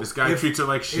 "Yo, this guy treats her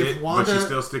like shit, but she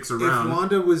still sticks around." If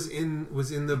Wanda was in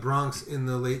the Bronx in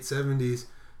the late '70s,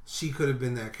 she could have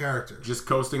been that character. Just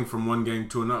coasting from one gang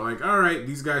to another. Like, all right,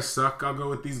 these guys suck. I'll go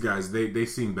with these guys. They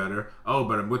seem better. Oh,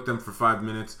 but I'm with them for 5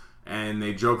 minutes, and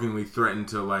they jokingly threaten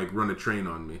to like run a train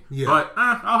on me. Yeah. But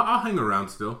I'll hang around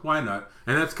still. Why not?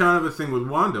 And that's kind of a thing with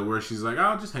Wanda, where she's like,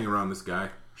 I'll just hang around this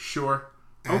guy. Sure.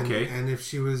 Okay. And if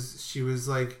she was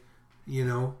like,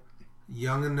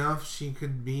 young enough, she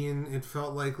could be in It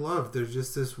Felt Like Love. There's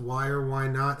just this why or why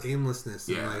not aimlessness.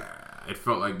 Yeah. And It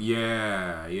felt like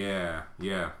yeah.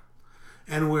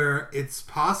 And where it's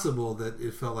possible that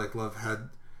It Felt Like Love had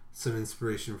some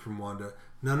inspiration from Wanda.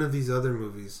 None of these other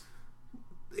movies.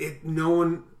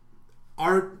 Movie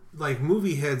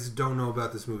heads don't know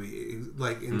about this movie.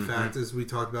 Like, in fact, as we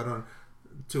talked about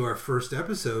to our first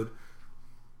episode,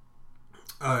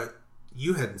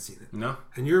 you hadn't seen it. No.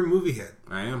 And you're a movie head.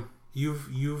 I am.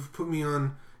 You've put me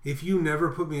on. If you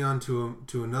never put me on to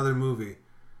another movie,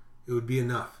 it would be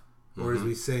enough. Or as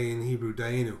we say in Hebrew,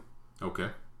 Dainu. Okay.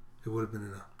 It would have been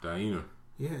enough. Dainu.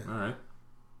 Yeah. All right.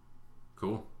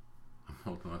 Cool. I'm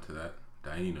holding on to that.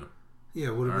 Dainu. Yeah,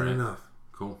 it would have been enough.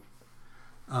 Cool.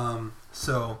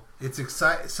 So it's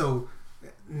exciting. So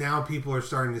now people are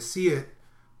starting to see it,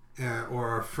 or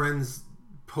our friends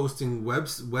posting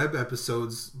web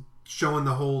episodes showing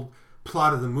the whole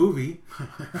plot of the movie.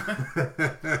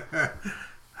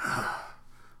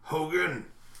 Hogan.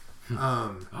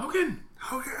 Hogan.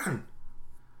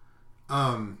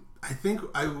 I think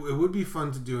it would be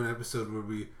fun to do an episode where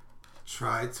we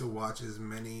try to watch as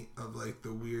many of like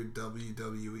the weird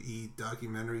WWE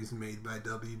documentaries made by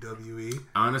WWE.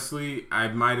 Honestly, I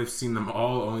might have seen them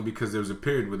all only because there was a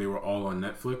period where they were all on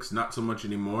Netflix. Not so much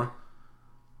anymore.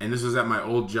 And this was at my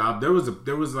old job. There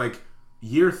was like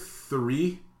year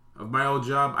 3 of my old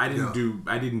job. I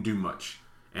didn't do much,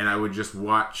 and I would just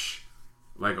watch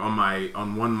like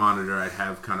on one monitor. I'd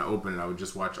have kind of open, and I would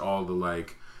just watch all the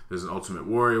like. There's an Ultimate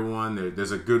Warrior one.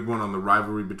 There's a good one on the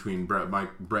rivalry between Bret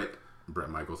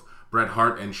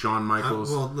Hart and Shawn Michaels.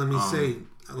 Let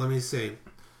me say.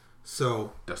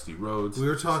 So Dusty Rhodes. We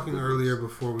were talking earlier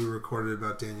before we recorded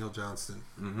about Daniel Johnston.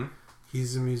 Mm-hmm.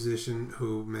 He's a musician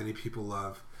who many people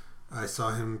love. I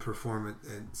saw him perform at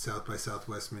South by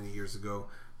Southwest many years ago,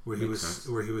 where he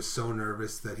was so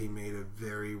nervous that he made a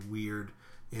very weird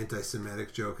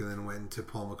anti-Semitic joke and then went into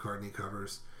Paul McCartney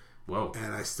covers. Whoa!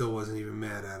 And I still wasn't even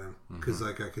mad at him because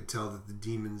I could tell that the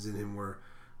demons in him were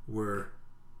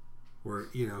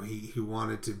he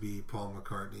wanted to be Paul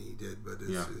McCartney. He did, but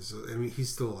he's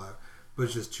still alive, but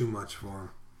it's just too much for him.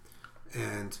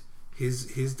 And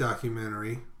his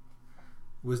documentary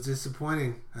was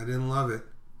disappointing. I didn't love it.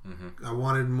 Mm-hmm. I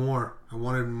wanted more. I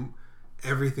wanted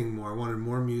everything more. I wanted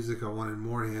more music. I wanted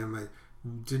more him. I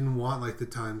didn't want like the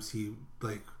times he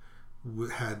like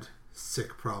had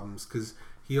sick problems, because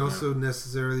he also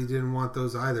necessarily didn't want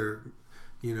those either.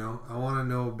 I want to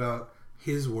know about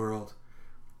his world.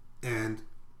 And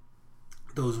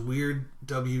those weird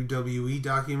WWE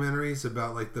documentaries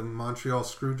about like the Montreal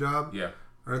Screwjob. Yeah.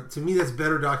 To me, that's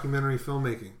better documentary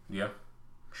filmmaking. Yeah.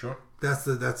 Sure. That's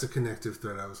a connective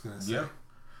thread I was going to say. Yeah.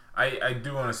 I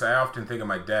do want to say, I often think of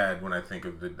my dad when I think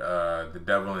of the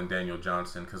Devil and Daniel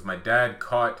Johnston, because my dad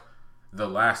caught the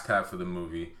last half of the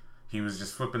movie, he was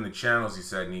just flipping the channels, he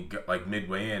said, and he got like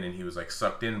midway in and he was like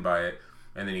sucked in by it.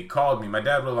 And then he called me. My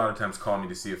dad would a lot of times call me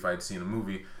to see if I'd seen a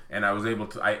movie. And I was able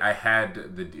to, I had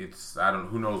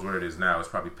who knows where it is now. It's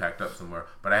probably packed up somewhere.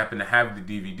 But I happened to have the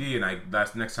DVD, and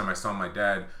that's next time I saw my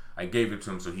dad, I gave it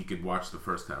to him so he could watch the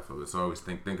first half of it. So I always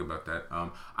think about that.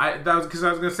 That was because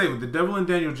I was gonna say, with The Devil and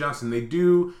Daniel Johnston, they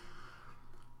do.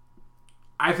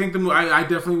 I think I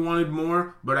definitely wanted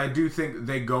more, but I do think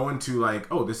they go into like,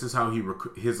 oh, this is how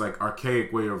his like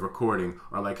archaic way of recording,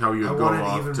 or like how you would go off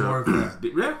wanted even to more of that.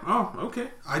 Yeah. Oh, okay.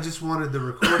 I just wanted the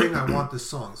recording. I want the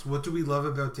songs. What do we love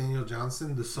about Daniel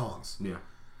Johnston? The songs. Yeah.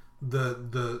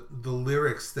 The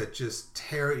lyrics that just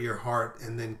tear at your heart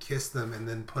and then kiss them and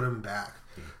then put them back.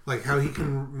 Yeah. Like how he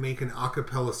can make an a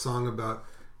cappella song about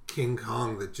King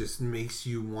Kong that just makes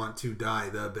you want to die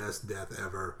the best death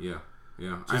ever. Yeah.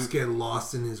 Yeah. Just get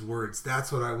lost in his words.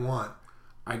 That's what I want.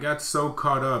 I got so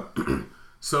caught up.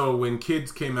 So when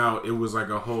Kids came out, it was like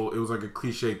a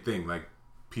cliche thing. Like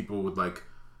people would like,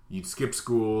 you'd skip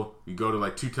school, you go to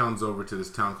like 2 towns over to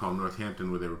this town called Northampton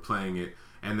where they were playing it,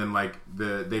 and then like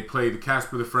they played the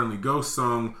Casper the Friendly Ghost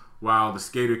song while the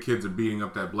skater kids are beating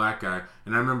up that black guy.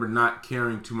 And I remember not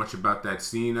caring too much about that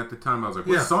scene at the time. I was like,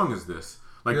 what song is this?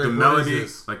 Like the melody, he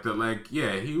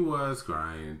was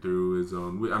crying through his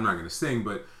own. I'm not gonna sing,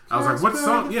 but I was like, what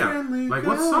song? Yeah, like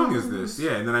what song is this?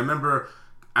 Yeah, and then I remember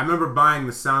buying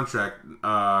the soundtrack,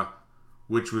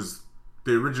 which was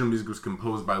the original music was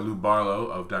composed by Lou Barlow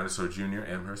of Dinosaur Jr.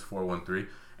 Amherst 413,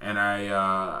 and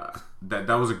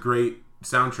that was a great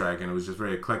soundtrack, and it was just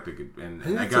very eclectic, and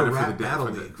I got it for the Battle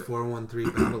League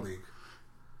 413 Battle League.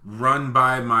 Run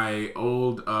by my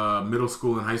old middle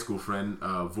school and high school friend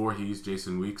Voorhees,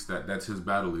 Jason Weeks. That's his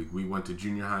battle league. We went to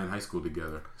junior high and high school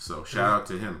together. So shout out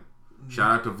to him. Shout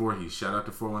out to Voorhees. Shout out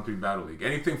to 413 Battle League.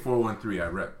 Anything 413 I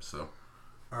rep. So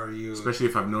are you? Especially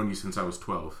if I've known you since I was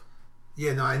 12.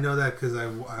 Yeah, no, I know that because I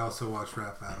also watch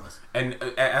rap battles. And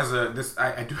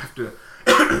I do have to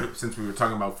since we were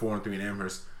talking about 413 and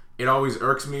Amherst, it always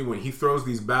irks me when he throws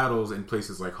these battles in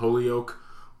places like Holyoke.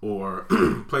 Or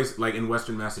place like in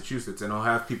Western Massachusetts, and I'll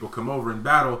have people come over and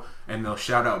battle, and they'll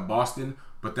shout out Boston,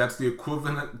 but that's the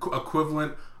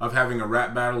equivalent of having a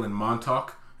rap battle in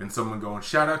Montauk, and someone going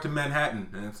shout out to Manhattan,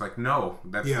 and it's like no,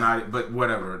 that's not it. But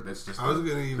whatever, that's just. I was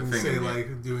gonna even say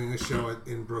like doing a show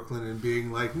in Brooklyn and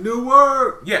being like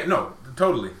Newark. Yeah, no,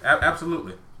 totally,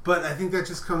 absolutely. But I think that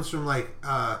just comes from like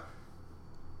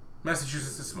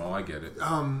Massachusetts is small. I get it.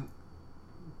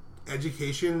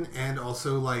 Education and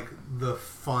also like the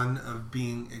fun of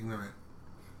being ignorant.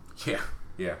 Yeah.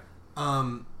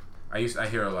 I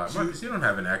hear a lot. Marcus, you don't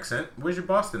have an accent. Where's your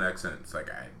Boston accent? It's like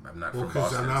I'm not from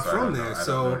Boston. I'm not from there, I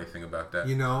don't know anything about that.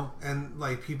 You know, and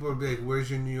like people are like,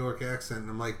 "Where's your New York accent?" And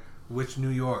I'm like, "Which New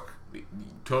York?"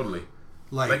 Totally.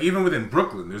 Like even within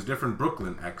Brooklyn, there's different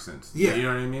Brooklyn accents. Yeah, you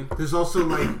know what I mean. There's also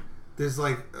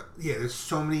there's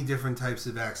so many different types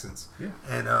of accents. Yeah,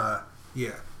 and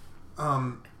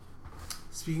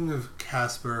speaking of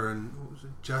Casper and what was it,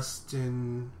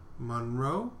 Justin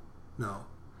Monroe? No,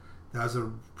 that was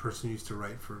a person who used to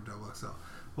write for XXL.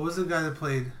 What was the guy that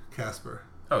played Casper?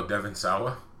 Oh, Devon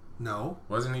Sawa? No.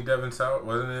 Wasn't he Devon Sawa?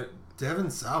 Wasn't it?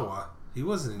 Devon Sawa? He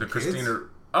wasn't in the Kids. Christina...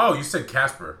 Oh, you said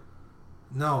Casper.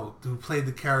 No, who played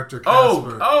the character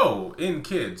Casper. Oh, in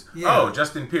Kids. Yeah. Oh,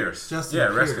 Justin Pierce. Pierce.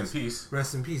 Rest in peace.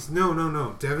 Rest in peace.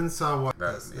 No. Devon Sawa.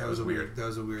 That was weird. That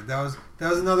was weird. That was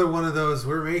another one of those,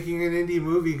 we're making an indie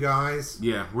movie, guys.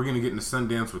 Yeah, we're going to get into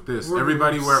Sundance with this.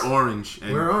 Everybody wear orange.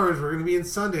 Wear orange. We're going to be in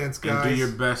Sundance, guys. And do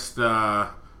your best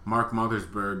Mark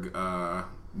Mothersbaugh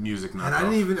music knockoff.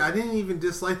 And I didn't even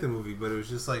dislike the movie, but it was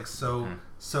just like so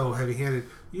heavy-handed.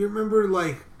 You remember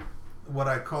like what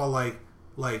I call like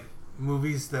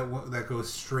movies that go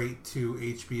straight to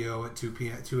HBO at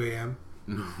 2 a.m.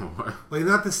 No, like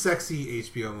not the sexy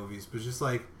HBO movies, but just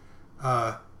like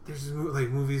there's like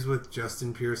movies with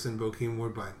Justin Pierce and Bokeem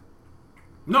Woodbine.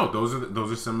 No, those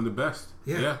are some of the best.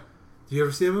 Yeah. Do you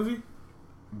ever see a movie?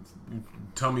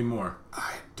 Tell me more.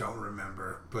 I don't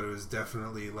remember, but it was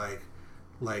definitely like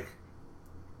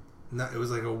not. It was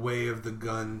like a Way of the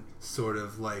Gun sort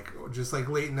of like just like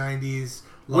late 90s.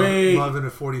 Love in a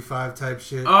 45 type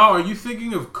shit. Oh, are you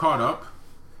thinking of Caught Up?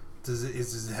 Does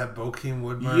it have Bokeem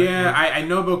Woodbine? Yeah, I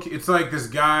know Bokeem. It's like this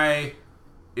guy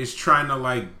is trying to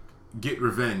like get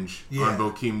revenge on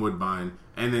Bokeem Woodbine,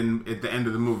 and then at the end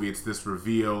of the movie, it's this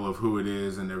reveal of who it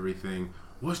is and everything.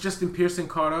 Was Justin Pearson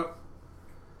Caught Up?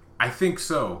 I think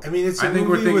so. I mean, it's a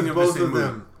movie with both of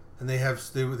them, and they have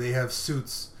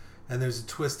suits, and there's a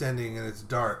twist ending, and it's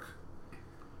dark.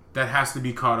 That has to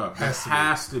be caught up.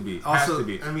 Has to be. Also, I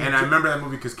mean, and I remember that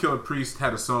movie because Killer Priest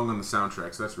had a song on the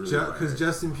soundtrack, so that's really because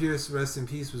Justin Pierce, rest in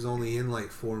peace, was only in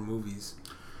like 4 movies.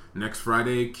 Next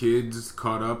Friday, Kids,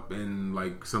 Caught Up, and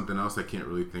like something else I can't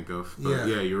really think of. But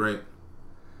yeah, you're right.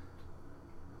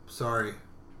 Sorry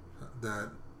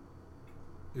that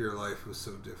your life was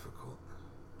so difficult.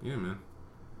 Yeah, man.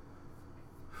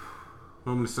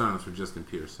 Moment of silence for Justin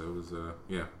Pierce. So it was,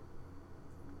 yeah.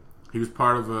 He was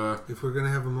part of a... If we're going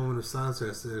to have a moment of silence, there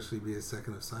has to actually be a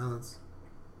second of silence.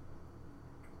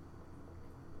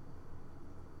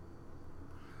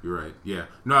 You're right. Yeah.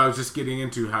 No, I was just getting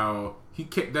into how he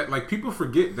kept that, like, people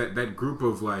forget that group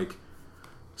of, like,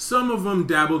 some of them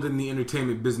dabbled in the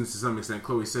entertainment business to some extent.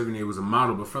 Chloe Sevigny was a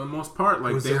model, but for the most part,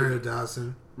 like, Rosario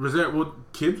Dawson. Well,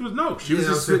 Kids was no. She was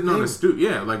just sitting on a stoop.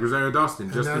 Yeah, like Rosario Dawson,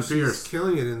 and Justin now Pierce, she's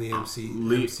killing it in the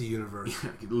MC universe.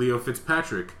 Leo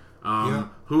Fitzpatrick,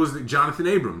 who was Jonathan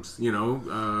Abrams. You know,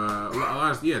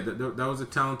 that was a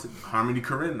talented Harmony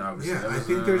Korine. Obviously, yeah. I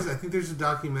think there's a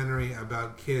documentary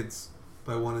about Kids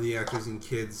by one of the actors in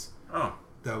Kids. Oh,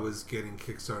 that was getting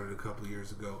kickstarted a couple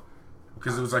years ago.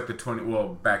 Because it was like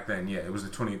back then, yeah, it was the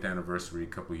 20th anniversary a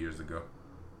couple years ago.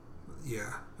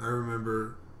 Yeah, I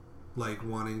remember like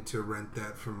wanting to rent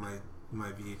that from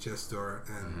my VHS store,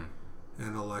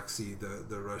 and Alexei,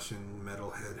 the Russian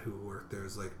metalhead who worked there,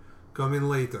 was like, "Come in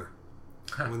later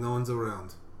when no one's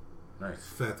around." Nice.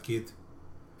 Fat kid.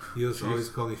 He was always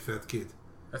call me fat kid.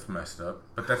 That's messed up,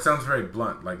 but that sounds very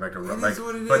blunt, like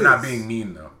but not being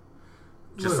mean though.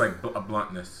 Just like a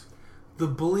bluntness. The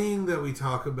bullying that we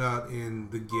talk about in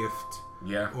The Gift,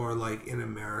 yeah, or like in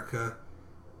America,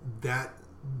 that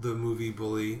the movie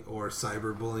Bully or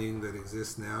cyberbullying that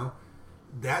exists now,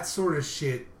 that sort of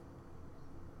shit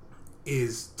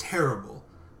is terrible.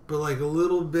 But like a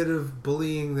little bit of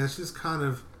bullying, that's just kind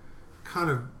of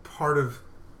part of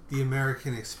the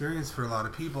American experience for a lot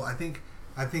of people. I think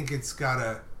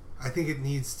it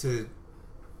needs to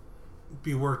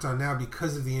be worked on now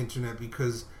because of the internet,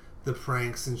 because the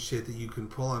pranks and shit that you can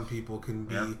pull on people can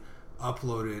be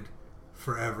uploaded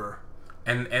forever.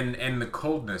 And the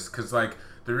coldness, because like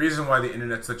the reason why the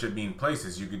internet's such a mean place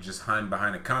is you could just hide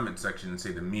behind a comment section and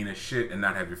say the meanest shit and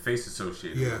not have your face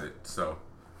associated with it. So,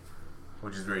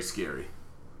 which is very scary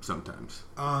sometimes.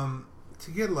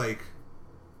 To get like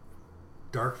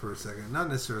dark for a second, not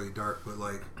necessarily dark, but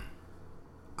like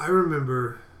I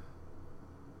remember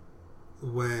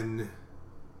when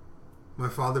my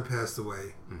father passed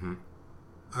away. Mm-hmm.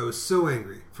 I was so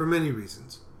angry for many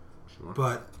reasons. Sure.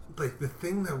 But like the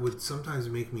thing that would sometimes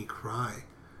make me cry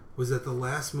was that the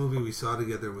last movie we saw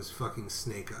together was fucking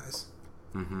Snake Eyes.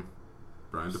 Mm-hmm.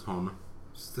 Brian De Palma.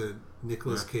 It's the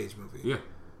Nicolas Cage movie. Yeah.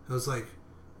 I was like,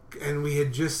 and we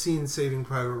had just seen Saving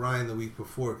Private Ryan the week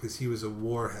before because he was a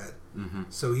warhead. Mm-hmm.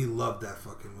 So he loved that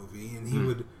fucking movie,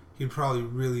 and he'd probably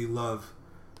really love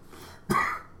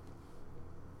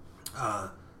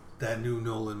that new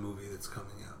Nolan movie that's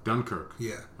coming out. Dunkirk.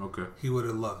 Yeah. Okay. He would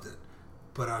have loved it.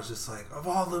 But I was just like, of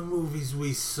all the movies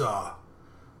we saw,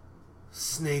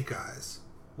 Snake Eyes.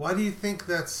 Why do you think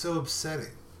that's so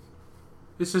upsetting?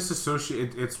 It's just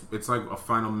associated. It's like a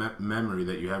final memory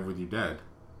that you have with your dad.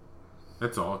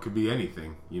 That's all. It could be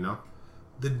anything, you know?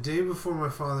 The day before my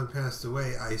father passed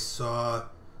away,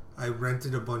 I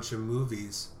rented a bunch of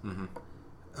movies. Mm-hmm.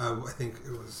 I think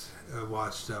it was, I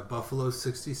watched Buffalo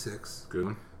 66. Good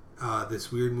one.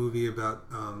 This weird movie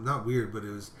about, not weird, but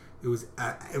it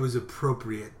was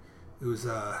appropriate. It was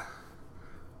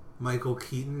Michael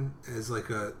Keaton as like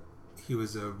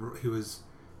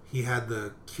he had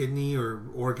the kidney or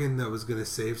organ that was going to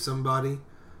save somebody.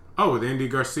 Oh, with Andy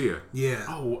Garcia. Yeah.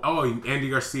 Oh, Andy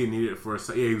Garcia needed it for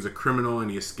he was a criminal and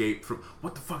he escaped from,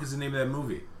 what the fuck is the name of that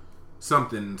movie?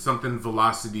 Something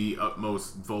Velocity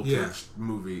Utmost Voltage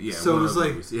movie. Yeah. So it was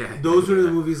like those were the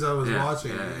movies I was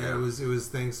watching. Yeah. It was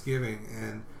Thanksgiving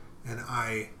and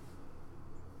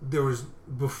there was,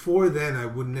 before then I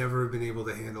would never have been able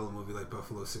to handle a movie like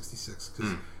Buffalo 66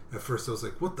 because at first I was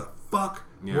like, what the fuck?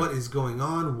 Yeah. What is going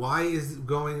on? Why is it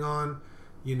going on?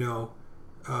 You know,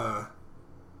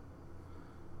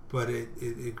 but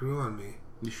it grew on me.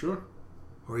 You sure?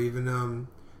 Or even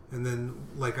and then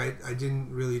like I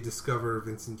didn't really discover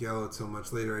Vincent Gallo so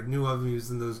much later. I knew of him. He was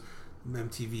in those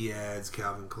MTV ads,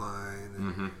 Calvin Klein,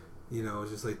 and you know, it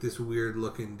was just like this weird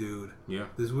looking dude. Yeah.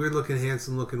 This weird looking,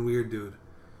 handsome looking weird dude.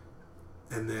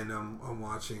 And then I'm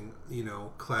watching, you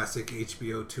know, classic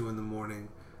HBO 2 in the morning,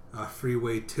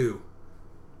 Freeway 2.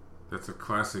 That's a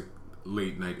classic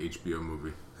late night HBO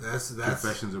movie. That's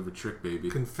Confessions of a Trick Baby.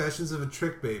 Confessions of a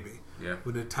Trick Baby. Yeah.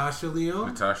 With Natasha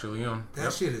Lyonne.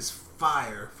 That shit is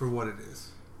fire for what it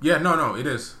is. Yeah, no, it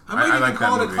is. I might even like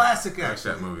call that it a movie. classic, I like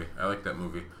actually. that movie. I like that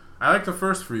movie. I like the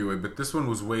first Freeway, but this one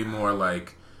was way more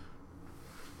like...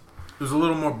 It was a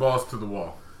little more balls to the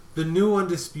wall. The new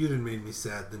Undisputed made me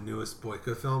sad. The newest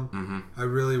Boyka film. Mm-hmm. I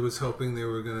really was hoping they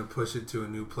were going to push it to a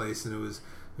new place, and it was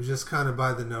just kind of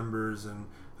by the numbers. And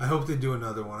I hope they do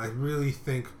another one. I really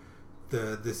think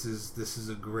this is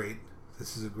a great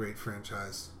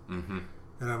franchise, Mm-hmm.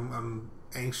 and I'm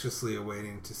anxiously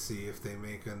awaiting to see if they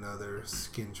make another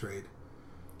Skin Trade.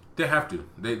 They have to.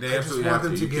 They I just absolutely want have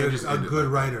them to. to You can't get just a end it good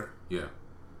like that. writer. Yeah.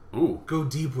 Ooh. Go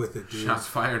deep with it, dude. Shots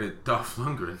fired at Dolph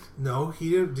Lundgren. No, he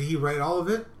didn't. Did he write all of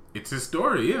it? It's his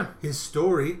story, yeah. His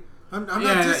story. I'm Yeah,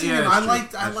 not dissing yeah, him. that's I true.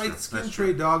 liked That's true. Skin That's Trade,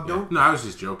 true. dog. Yeah. Don't No, I was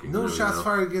just joking. no really, shots though.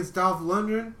 fired against Dolph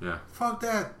Lundgren. Yeah. Fuck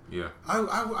that. Yeah.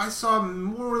 I saw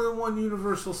more than one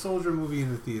Universal Soldier movie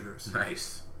in the theaters.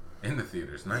 Nice. In the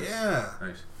theaters. Nice. Yeah.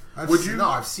 Nice.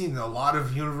 I've seen a lot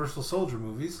of Universal Soldier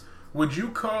movies. Would you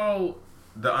call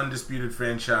the Undisputed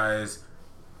franchise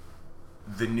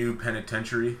the new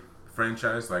Penitentiary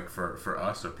franchise, like for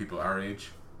us or people our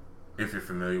age? If you're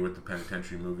familiar with the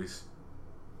Penitentiary movies.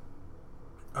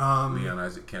 Leon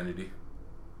Isaac Kennedy.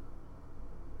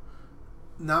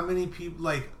 Not many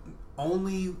people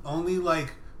only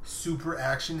like super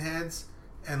action heads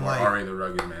and Or like R.A. the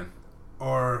Rugged Man.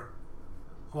 or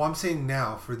well, I'm saying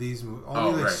now for these movies,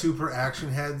 only right. super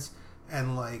action heads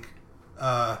and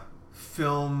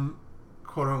film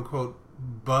quote unquote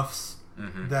buffs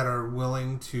Mm-hmm. that are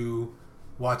willing to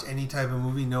watch any type of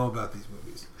movie know about these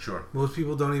movies. Sure. Most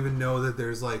people don't even know that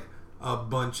there's like a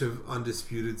bunch of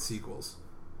Undisputed sequels.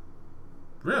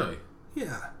 Really?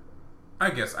 Yeah. I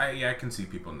guess I can see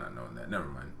people not knowing that. Never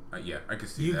mind. Yeah, I can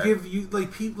see You that. give you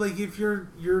like people like if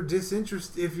you're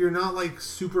disinterested, if you're not like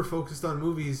super focused on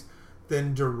movies,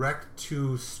 then direct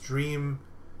to stream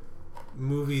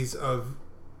movies that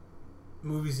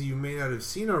you may not have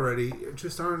seen already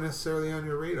just aren't necessarily on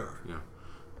your radar. Yeah.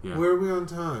 Yeah. Where are we on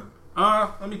time?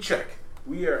 Let me check.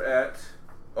 We are at...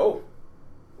 Oh,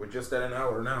 we're just at an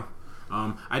hour now.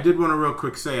 I did want to real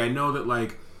quick say, I know that,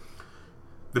 like,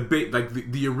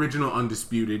 the original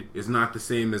Undisputed is not the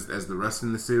same as the rest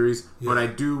in the series, but I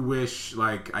do wish,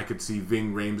 like, I could see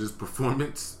Ving Rhames'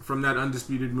 performance from that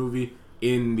Undisputed movie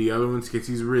in the other ones, because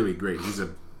he's really great. He's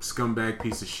a scumbag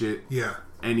piece of shit. Yeah.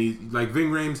 And Ving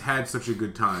Rhames had such a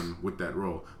good time with that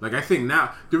role. Like, I think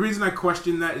now, the reason I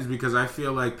question that is because I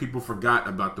feel like people forgot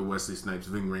about the Wesley Snipes,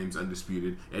 Ving Rhames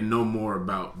Undisputed, and know more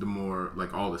about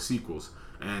all the sequels.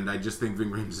 And I just think Ving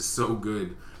Rhames is so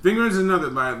good. Ving Rhames is another,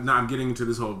 now I'm getting into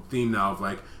this whole theme now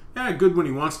of good when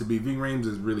he wants to be. Ving Rhames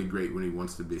is really great when he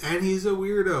wants to be. And he's a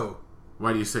weirdo.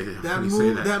 Why do you say that?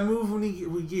 That move when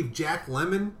he gave Jack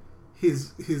Lemmon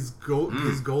his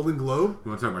Golden Globe.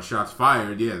 You want to talk about shots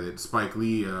fired? Yeah, that Spike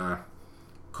Lee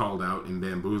called out in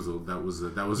Bamboozled. That was a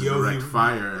direct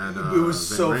fire at. It was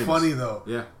Ving so Rhames. funny though.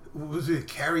 Yeah. Was it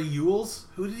Carrie Ewells?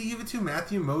 Who did he give it to?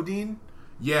 Matthew Modine?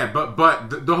 Yeah, but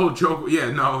the whole joke.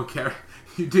 Yeah, no, Carrie,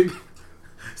 you did.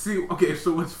 See, okay.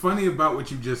 So what's funny about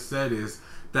what you just said is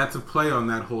that's a play on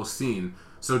that whole scene.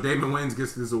 So Damon Wayans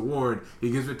gets this award. He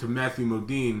gives it to Matthew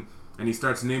Modine, and he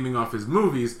starts naming off his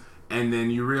movies. And then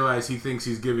you realize he thinks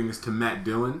he's giving this to Matt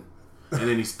Dillon. And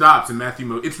then he stops, and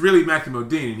it's really Matthew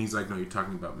Modine. And he's like, no, you're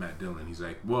talking about Matt Dillon. He's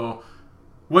like, well,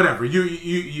 whatever.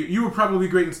 You were probably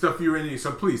great in stuff you were in,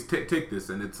 so please take this.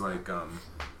 And it's like, so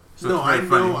No, it's I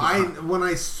very know. funny. When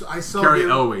I saw Carrie him,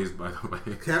 Elways, by the way.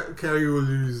 Carrie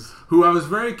Ewells. Who I was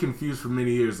very confused for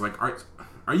many years. Like,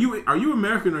 are you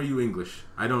American or are you English?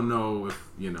 I don't know if,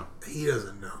 you know. He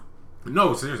doesn't know.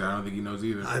 No, seriously, I don't think he knows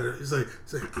either. It's like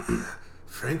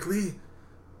frankly,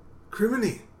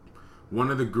 criminy. One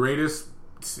of the greatest.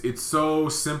 It's so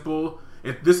simple.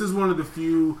 This is one of the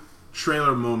few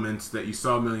trailer moments that you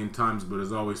saw a million times, but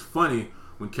is always funny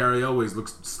when Carrie Elways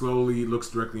looks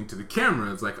directly into the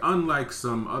camera. It's like, unlike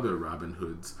some other Robin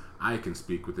Hoods, I can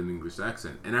speak with an English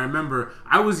accent. And I remember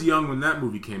I was young when that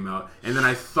movie came out, and then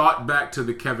I thought back to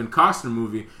the Kevin Costner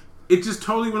movie. It just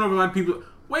totally went over a lot of people.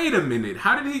 Wait a minute,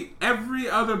 how did every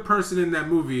other person in that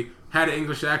movie had an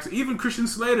English accent? Even Christian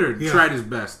Slater tried his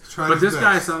best. But this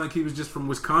guy sounded like he was just from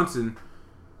Wisconsin.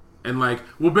 And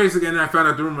basically, and I found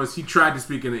out the rumor was he tried to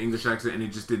speak in an English accent and it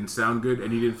just didn't sound good,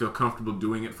 and he didn't feel comfortable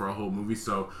doing it for a whole movie.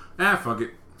 So, fuck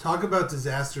it. Talk about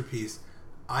disaster piece.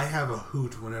 I have a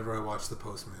hoot whenever I watch The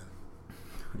Postman.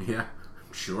 Yeah,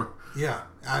 sure. Yeah,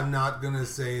 I'm not gonna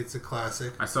say it's a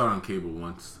classic. I saw it on cable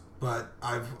once, but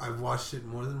I've watched it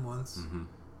more than once. Mm-hmm.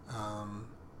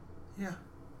 Yeah.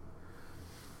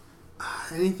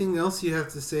 Anything else you have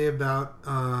to say about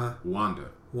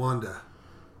Wanda?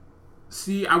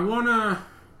 See, I wanna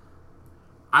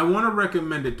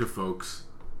recommend it to folks,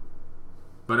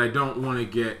 but I don't want to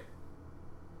get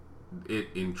it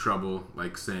in trouble,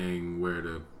 like saying where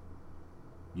to,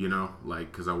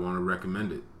 because I want to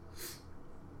recommend it.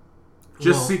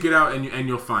 Just seek it out and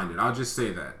you'll find it. I'll just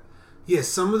say that. Yeah,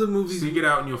 some of the movies... Seek it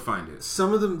out and you'll find it.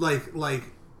 Some of them, like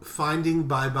finding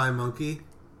Bye Bye Monkey,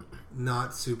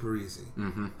 not super easy.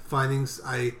 Mm-hmm. Finding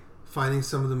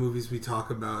some of the movies we talk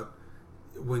about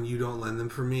when you don't lend them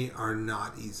for me are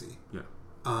not easy. Yeah.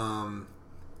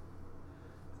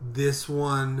 This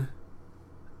one,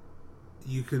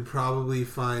 you could probably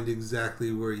find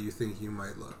exactly where you think you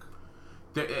might look.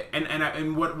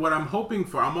 And what I'm hoping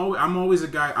for, I'm always a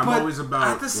guy. I'm always about.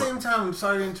 At the same time, I'm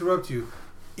sorry to interrupt you.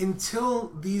 Until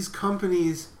these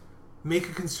companies make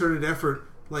a concerted effort,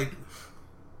 like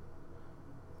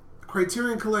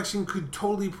Criterion Collection could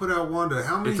totally put out Wanda.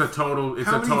 How many? It's a total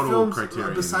films,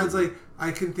 Criterion. Besides, like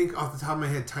I can think off the top of my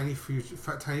head, Tiny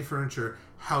Furniture,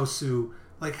 Hausu.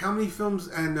 Like how many films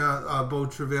and Beau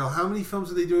Travail? How many films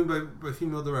are they doing by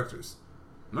female directors?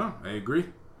 No, I agree.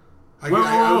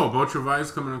 Beau Travail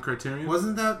is coming on Criterion.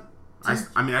 Wasn't that? I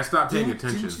stopped paying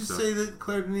attention. Didn't you say that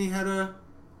Claire Denis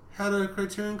had a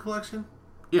Criterion Collection?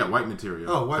 Yeah, White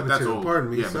Material. Oh, White Material. That's pardon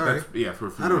me. Yeah, sorry. For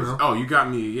a few I don't years. know. Oh, you got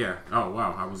me. Yeah. Oh,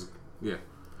 wow. I was. Yeah.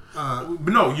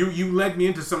 But no, you led me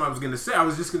into something I was going to say. I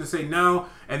was just going to say now,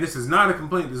 and this is not a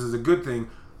complaint. This is a good thing.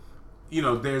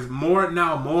 There's more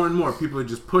and more people are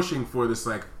just pushing for this,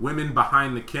 like, women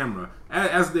behind the camera,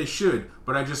 as they should.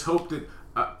 But I just hope that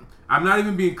I'm not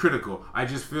even being critical. I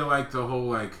just feel like the whole,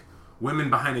 like, women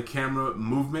behind the camera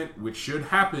movement, which should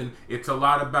happen, it's a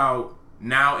lot about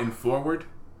now and forward.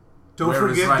 Don't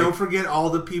forget all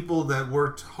the people that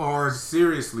worked hard.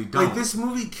 Seriously, don't. Like this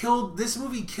movie killed this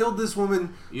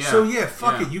woman. Yeah. So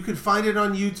fuck it. You can find it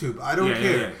on YouTube. I don't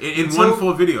care. Yeah. In one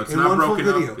full video. It's not broken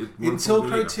up.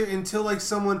 Until like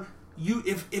someone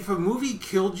if a movie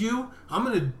killed you, I'm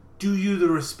gonna do you the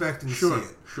respect and see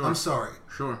it. Sure. I'm sorry.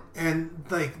 Sure. And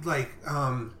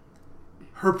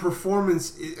her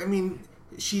performance. I mean,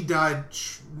 she died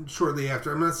shortly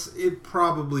after. It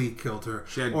probably killed her.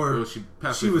 She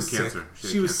was cancer.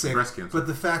 She was sick. Breast cancer. But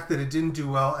the fact that it didn't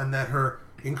do well and that her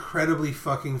incredibly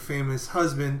fucking famous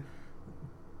husband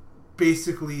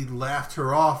basically laughed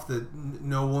her off that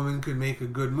no woman could make a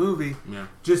good movie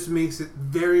just makes it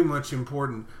very much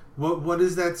important. What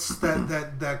is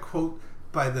that quote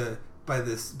by the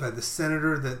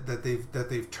senator that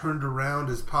they've turned around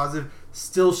as positive?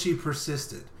 Still, she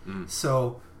persisted.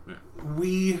 So.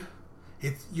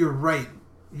 You're right.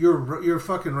 You're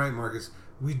fucking right, Marcus.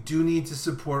 We do need to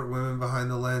support women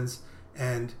behind the lens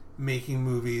and making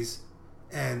movies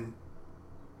and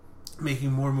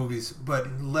making more movies.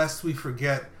 But lest we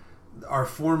forget our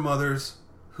foremothers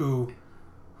who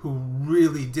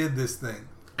really did this thing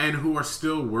and who are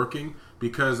still working.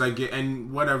 Because you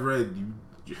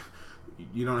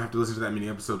don't have to listen to that many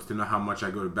episodes to know how much I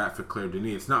go to bat for Claire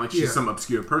Denis. It's not like she's some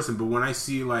obscure person, but when I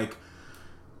see like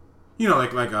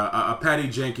a Patty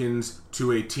Jenkins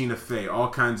to a Tina Fey, all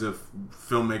kinds of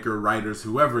filmmaker, writers,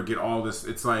 whoever get all this.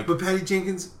 It's like, but Patty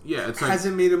Jenkins,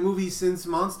 hasn't made a movie since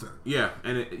Monster. Yeah,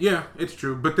 and it's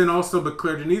true. But then also,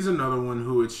 Claire Denis is another one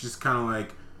who it's just kind of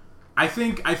like, I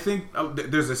think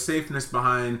there's a safeness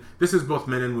behind. This is both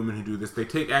men and women who do this. They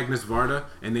take Agnes Varda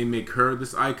and they make her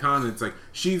this icon. And it's like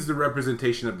she's the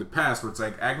representation of the past. Where it's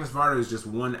like Agnes Varda is just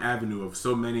one avenue of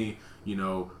so many,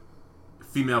 female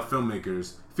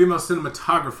filmmakers, female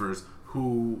cinematographers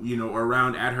who, are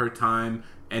around at her time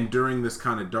and during this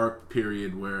kind of dark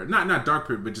period where, not dark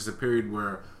period, but just a period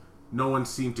where no one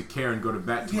seemed to care and go to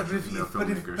bat too much for female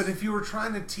filmmakers. But if you were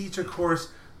trying to teach a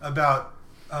course about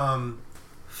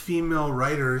female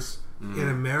writers in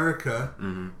America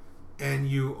and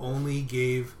you only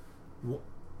gave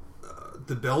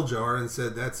the bell jar and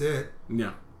said, that's it.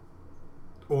 Yeah.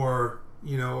 Or,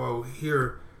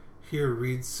 here,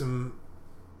 read some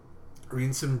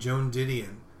Joan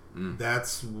Didion.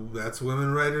 That's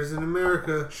women writers in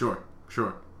America. Sure.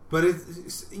 But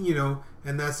it's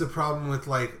and that's the problem with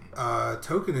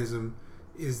tokenism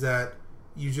is that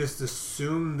you just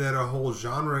assume that a whole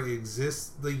genre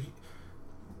exists.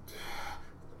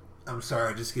 I'm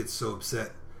sorry, I just get so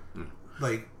upset.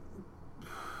 Like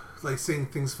saying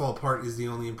Things Fall Apart is the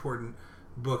only important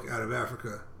book out of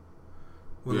Africa.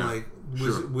 When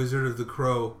Wizard of the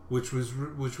Crow, which was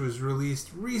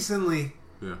released recently,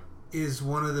 is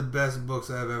one of the best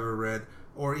books I've ever read.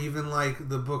 Or even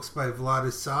the books by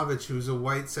Vladis Savic, who's a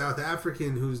white South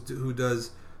African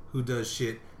who does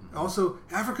shit. Also,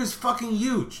 Africa's fucking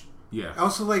huge. Yeah.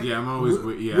 Also, I'm always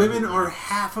women are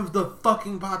half of the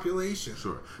fucking population.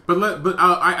 Sure, but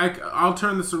I'll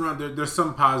turn this around. There's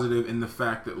some positive in the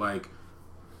fact that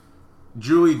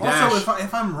Julie Dash. Also,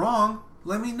 if I'm wrong,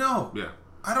 let me know. Yeah.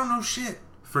 I don't know shit.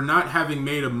 For not having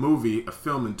made a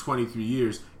film in 23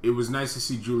 years, it was nice to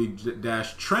see Julie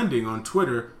Dash trending on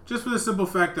Twitter just for the simple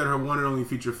fact that her one and only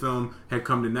feature film had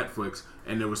come to Netflix,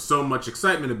 and there was so much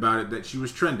excitement about it that she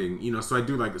was trending. You know, so I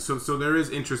do like it. So there is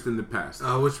interest in the past.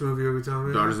 Which movie are we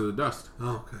talking about? Daughters of the Dust.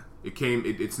 Oh, okay.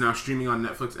 It's now streaming on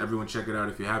Netflix. Everyone check it out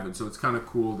if you haven't. So it's kind of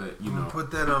cool that, you know. Put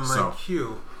that on my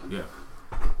queue. Yeah.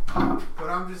 But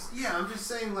I'm just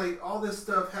saying, like, all this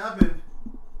stuff happened.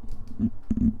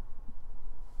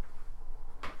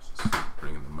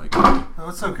 Bringing the mic. Oh,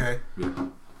 it's okay. Yeah.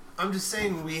 I'm just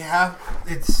saying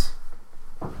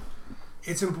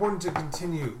it's important to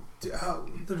continue.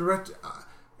 The director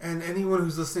and anyone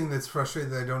who's listening that's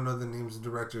frustrated that I don't know the names of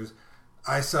directors,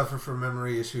 I suffer from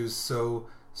memory issues, so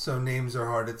names are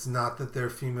hard. It's not that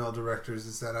they're female directors;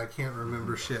 it's that I can't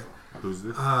remember shit. Who's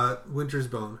this? Winter's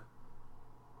Bone.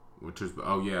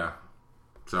 Oh yeah.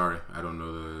 Sorry, I don't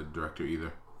know the director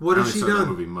either. What has she done?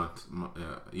 Movie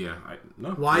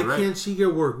Why can't she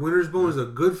get work? Winter's Bone is a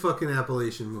good fucking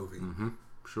Appalachian movie. Mm-hmm.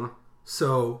 Sure.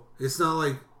 So it's not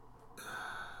like.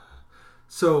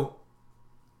 So.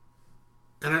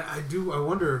 And I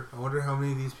wonder how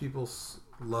many of these people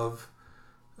love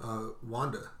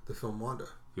Wanda, the film Wanda.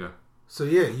 Yeah. So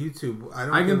yeah, YouTube. I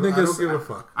don't give a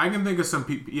fuck. I can think of some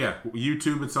people. Yeah,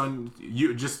 YouTube. It's on.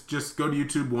 You just go to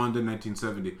YouTube. Wanda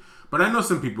 1970. But I know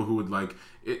some people who would like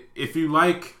it, if you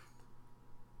like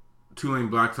Two-Lane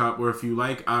Blacktop, or if you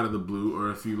like Out of the Blue,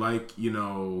 or if you like, you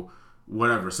know,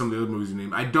 whatever, some of the other movies you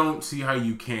name. I don't see how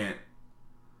you can't,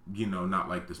 you know, not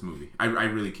like this movie. I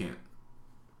really can't.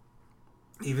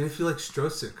 Even if you like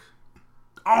Strosick.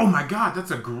 Oh my god,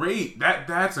 that's a great.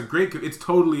 It's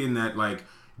totally in that like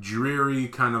dreary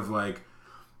kind of like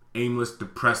aimless,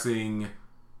 depressing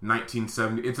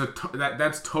 1970.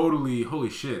 That's totally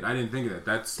holy shit. I didn't think of that.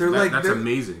 That's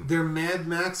amazing. They're Mad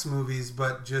Max movies,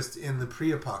 but just in the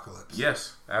pre-apocalypse.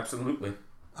 Yes, absolutely.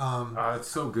 It's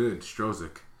so good,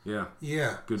 Strosick. Yeah.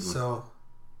 Yeah. Good one. So,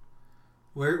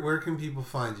 where can people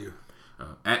find you?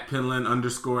 At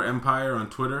Pinland_Empire on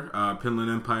Twitter,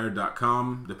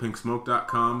 PinlandEmpire.com,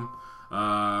 thepinksmoke.com.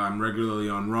 I'm regularly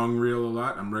on Wrong Reel a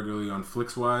lot. I'm regularly on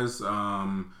Flixwise.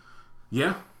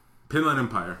 Yeah, Pinland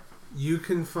Empire. You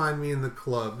can find me in the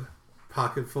club,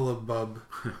 Pocket Full of Bub,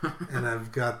 and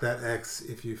I've got that X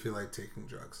if you feel like taking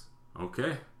drugs.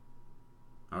 Okay.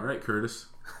 All right, Curtis.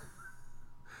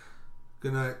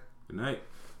 Good night. Good night.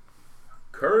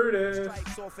 Curtis.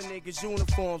 Stripes off a niggas'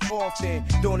 uniforms often.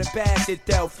 Doing it bad shit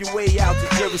Delph, your way out the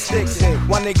jurisdiction.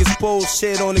 Why niggas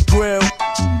bullshit on the grill?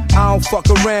 I don't fuck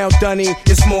around, Dunny.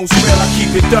 It's most real, I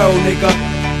keep it thorough, nigga.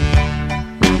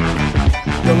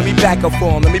 Yo, let me back up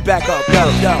for him, let me back up,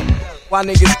 yo. Why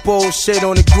niggas bullshit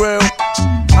on the grill?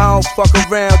 I don't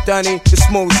fuck around, Dunny, it's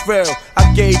most real.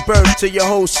 I gave birth to your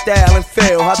whole style and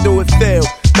feel. How do it feel?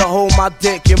 To hold my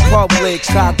dick in public,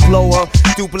 cock blower,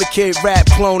 duplicate rap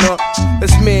cloner.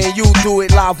 It's me and you do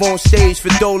it live on stage for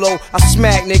Dolo. I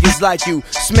smack niggas like you,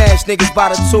 smash niggas by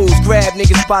the tools, grab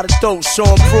niggas by the throat, show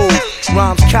 'em prove.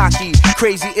 Rhymes cocky,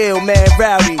 crazy ill, mad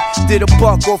rowdy. Did a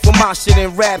buck off of my shit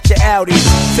and rapped to Audi.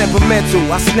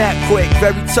 Temperamental, I snap quick,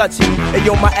 very touchy. And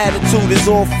yo, my attitude is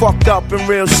all fucked up and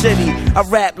real shitty. I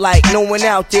rap like no one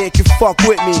out there can fuck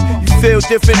with me. You feel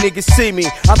different, niggas see me.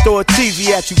 I throw a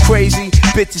TV at you, crazy.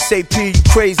 Bitches say P, you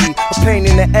crazy. A pain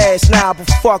in the ass, nah, but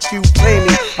fuck you, pay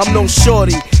me. I'm no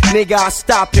shorty, nigga, I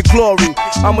stop your glory.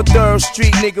 I'm a third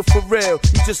street nigga for real.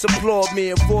 You just applaud me,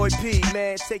 avoid P,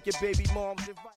 man. Take your baby mom's advice.